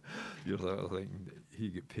 you're thinking he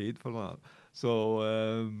get paid for that. So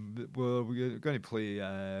we're going to play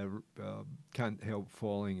Can't Help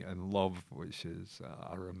Falling in Love, which is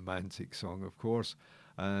a romantic song, of course.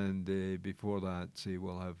 And before that,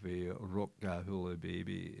 we'll have Rock Hula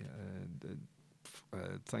Baby. And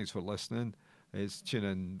thanks for listening.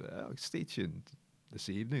 Stay tuned this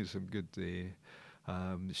evening. Some good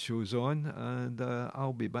shows on, and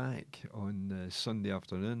I'll be back on Sunday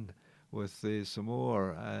afternoon with some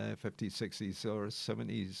more 50s, 60s or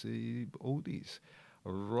 70s oldies.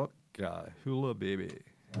 Rock Hula Baby.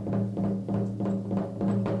 Rock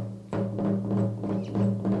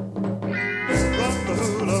the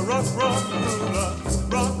hula, rock the hula,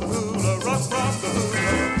 rock the hula, rock the hula, rock the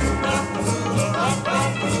hula,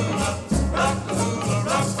 rock the hula, rock the hula,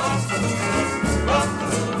 rock the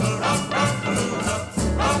hula, rock the hula,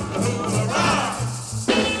 rock the hula.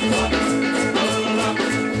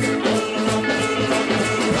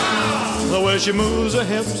 The way she moves her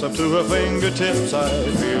hips up to her fingertips, I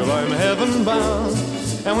feel I'm heaven bound.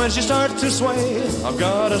 And when she starts to sway, I've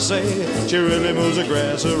gotta say, she really moves the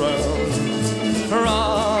grass around.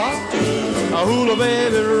 Rock, a hula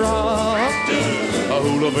baby, rock. A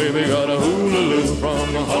hula baby got a hula-loo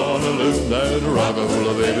from Honolulu. That rock a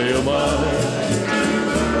hula baby of mine.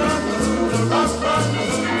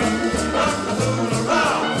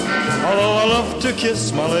 Although I love to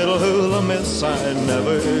kiss my little hula miss, I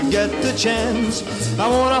never get the chance. I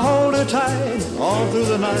want to hold her tight all through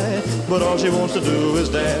the night, but all she wants to do is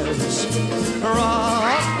dance.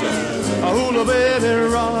 Rock, a hula baby,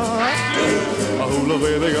 rock. A hula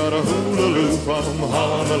baby got a hula-loo from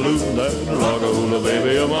Honolulu. That rock a hula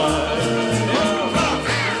baby of mine.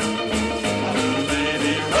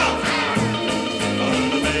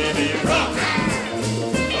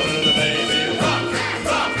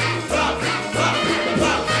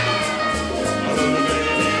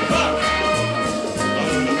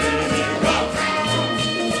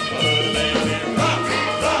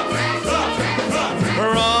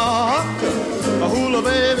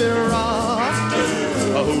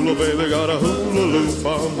 got a hula loop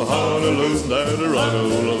on the Honolulu that a rock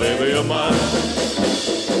hula baby of mine.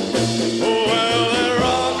 Oh, well, they're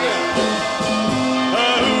rocking a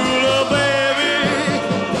hula baby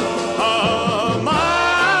of mine.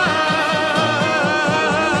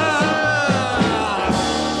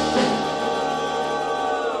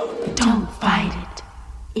 Don't fight it.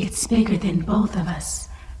 It's bigger than both of us,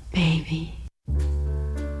 baby.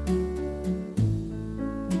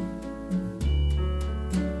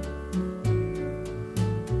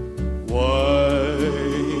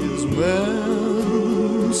 Wise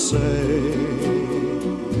men say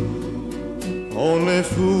only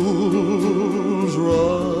fools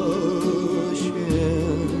rush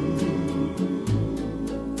in,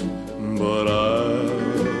 but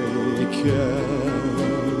I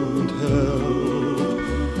can't help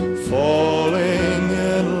falling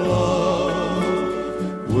in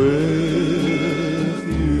love with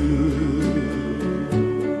you.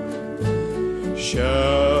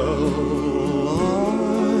 Shall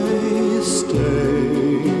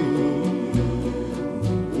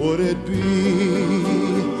would it be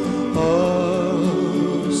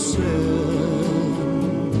a sin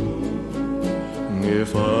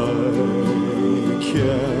if I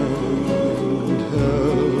can't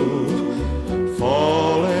help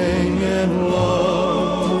falling in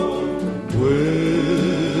love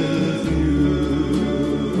with you?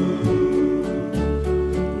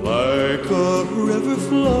 Like a river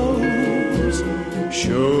flows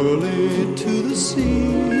surely to the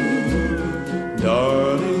sea,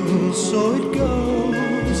 darling, so it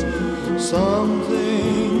goes. Some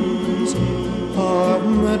things are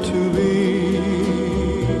meant to be.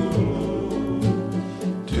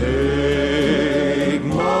 Take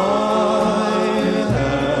my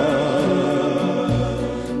hand,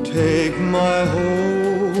 take my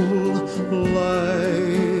whole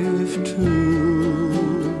life too,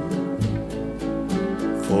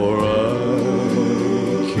 for I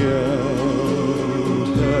can't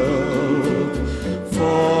help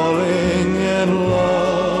falling in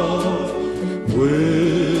love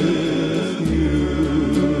with you.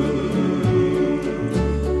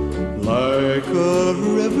 Like a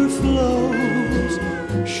river flows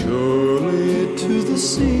surely to the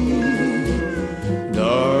sea,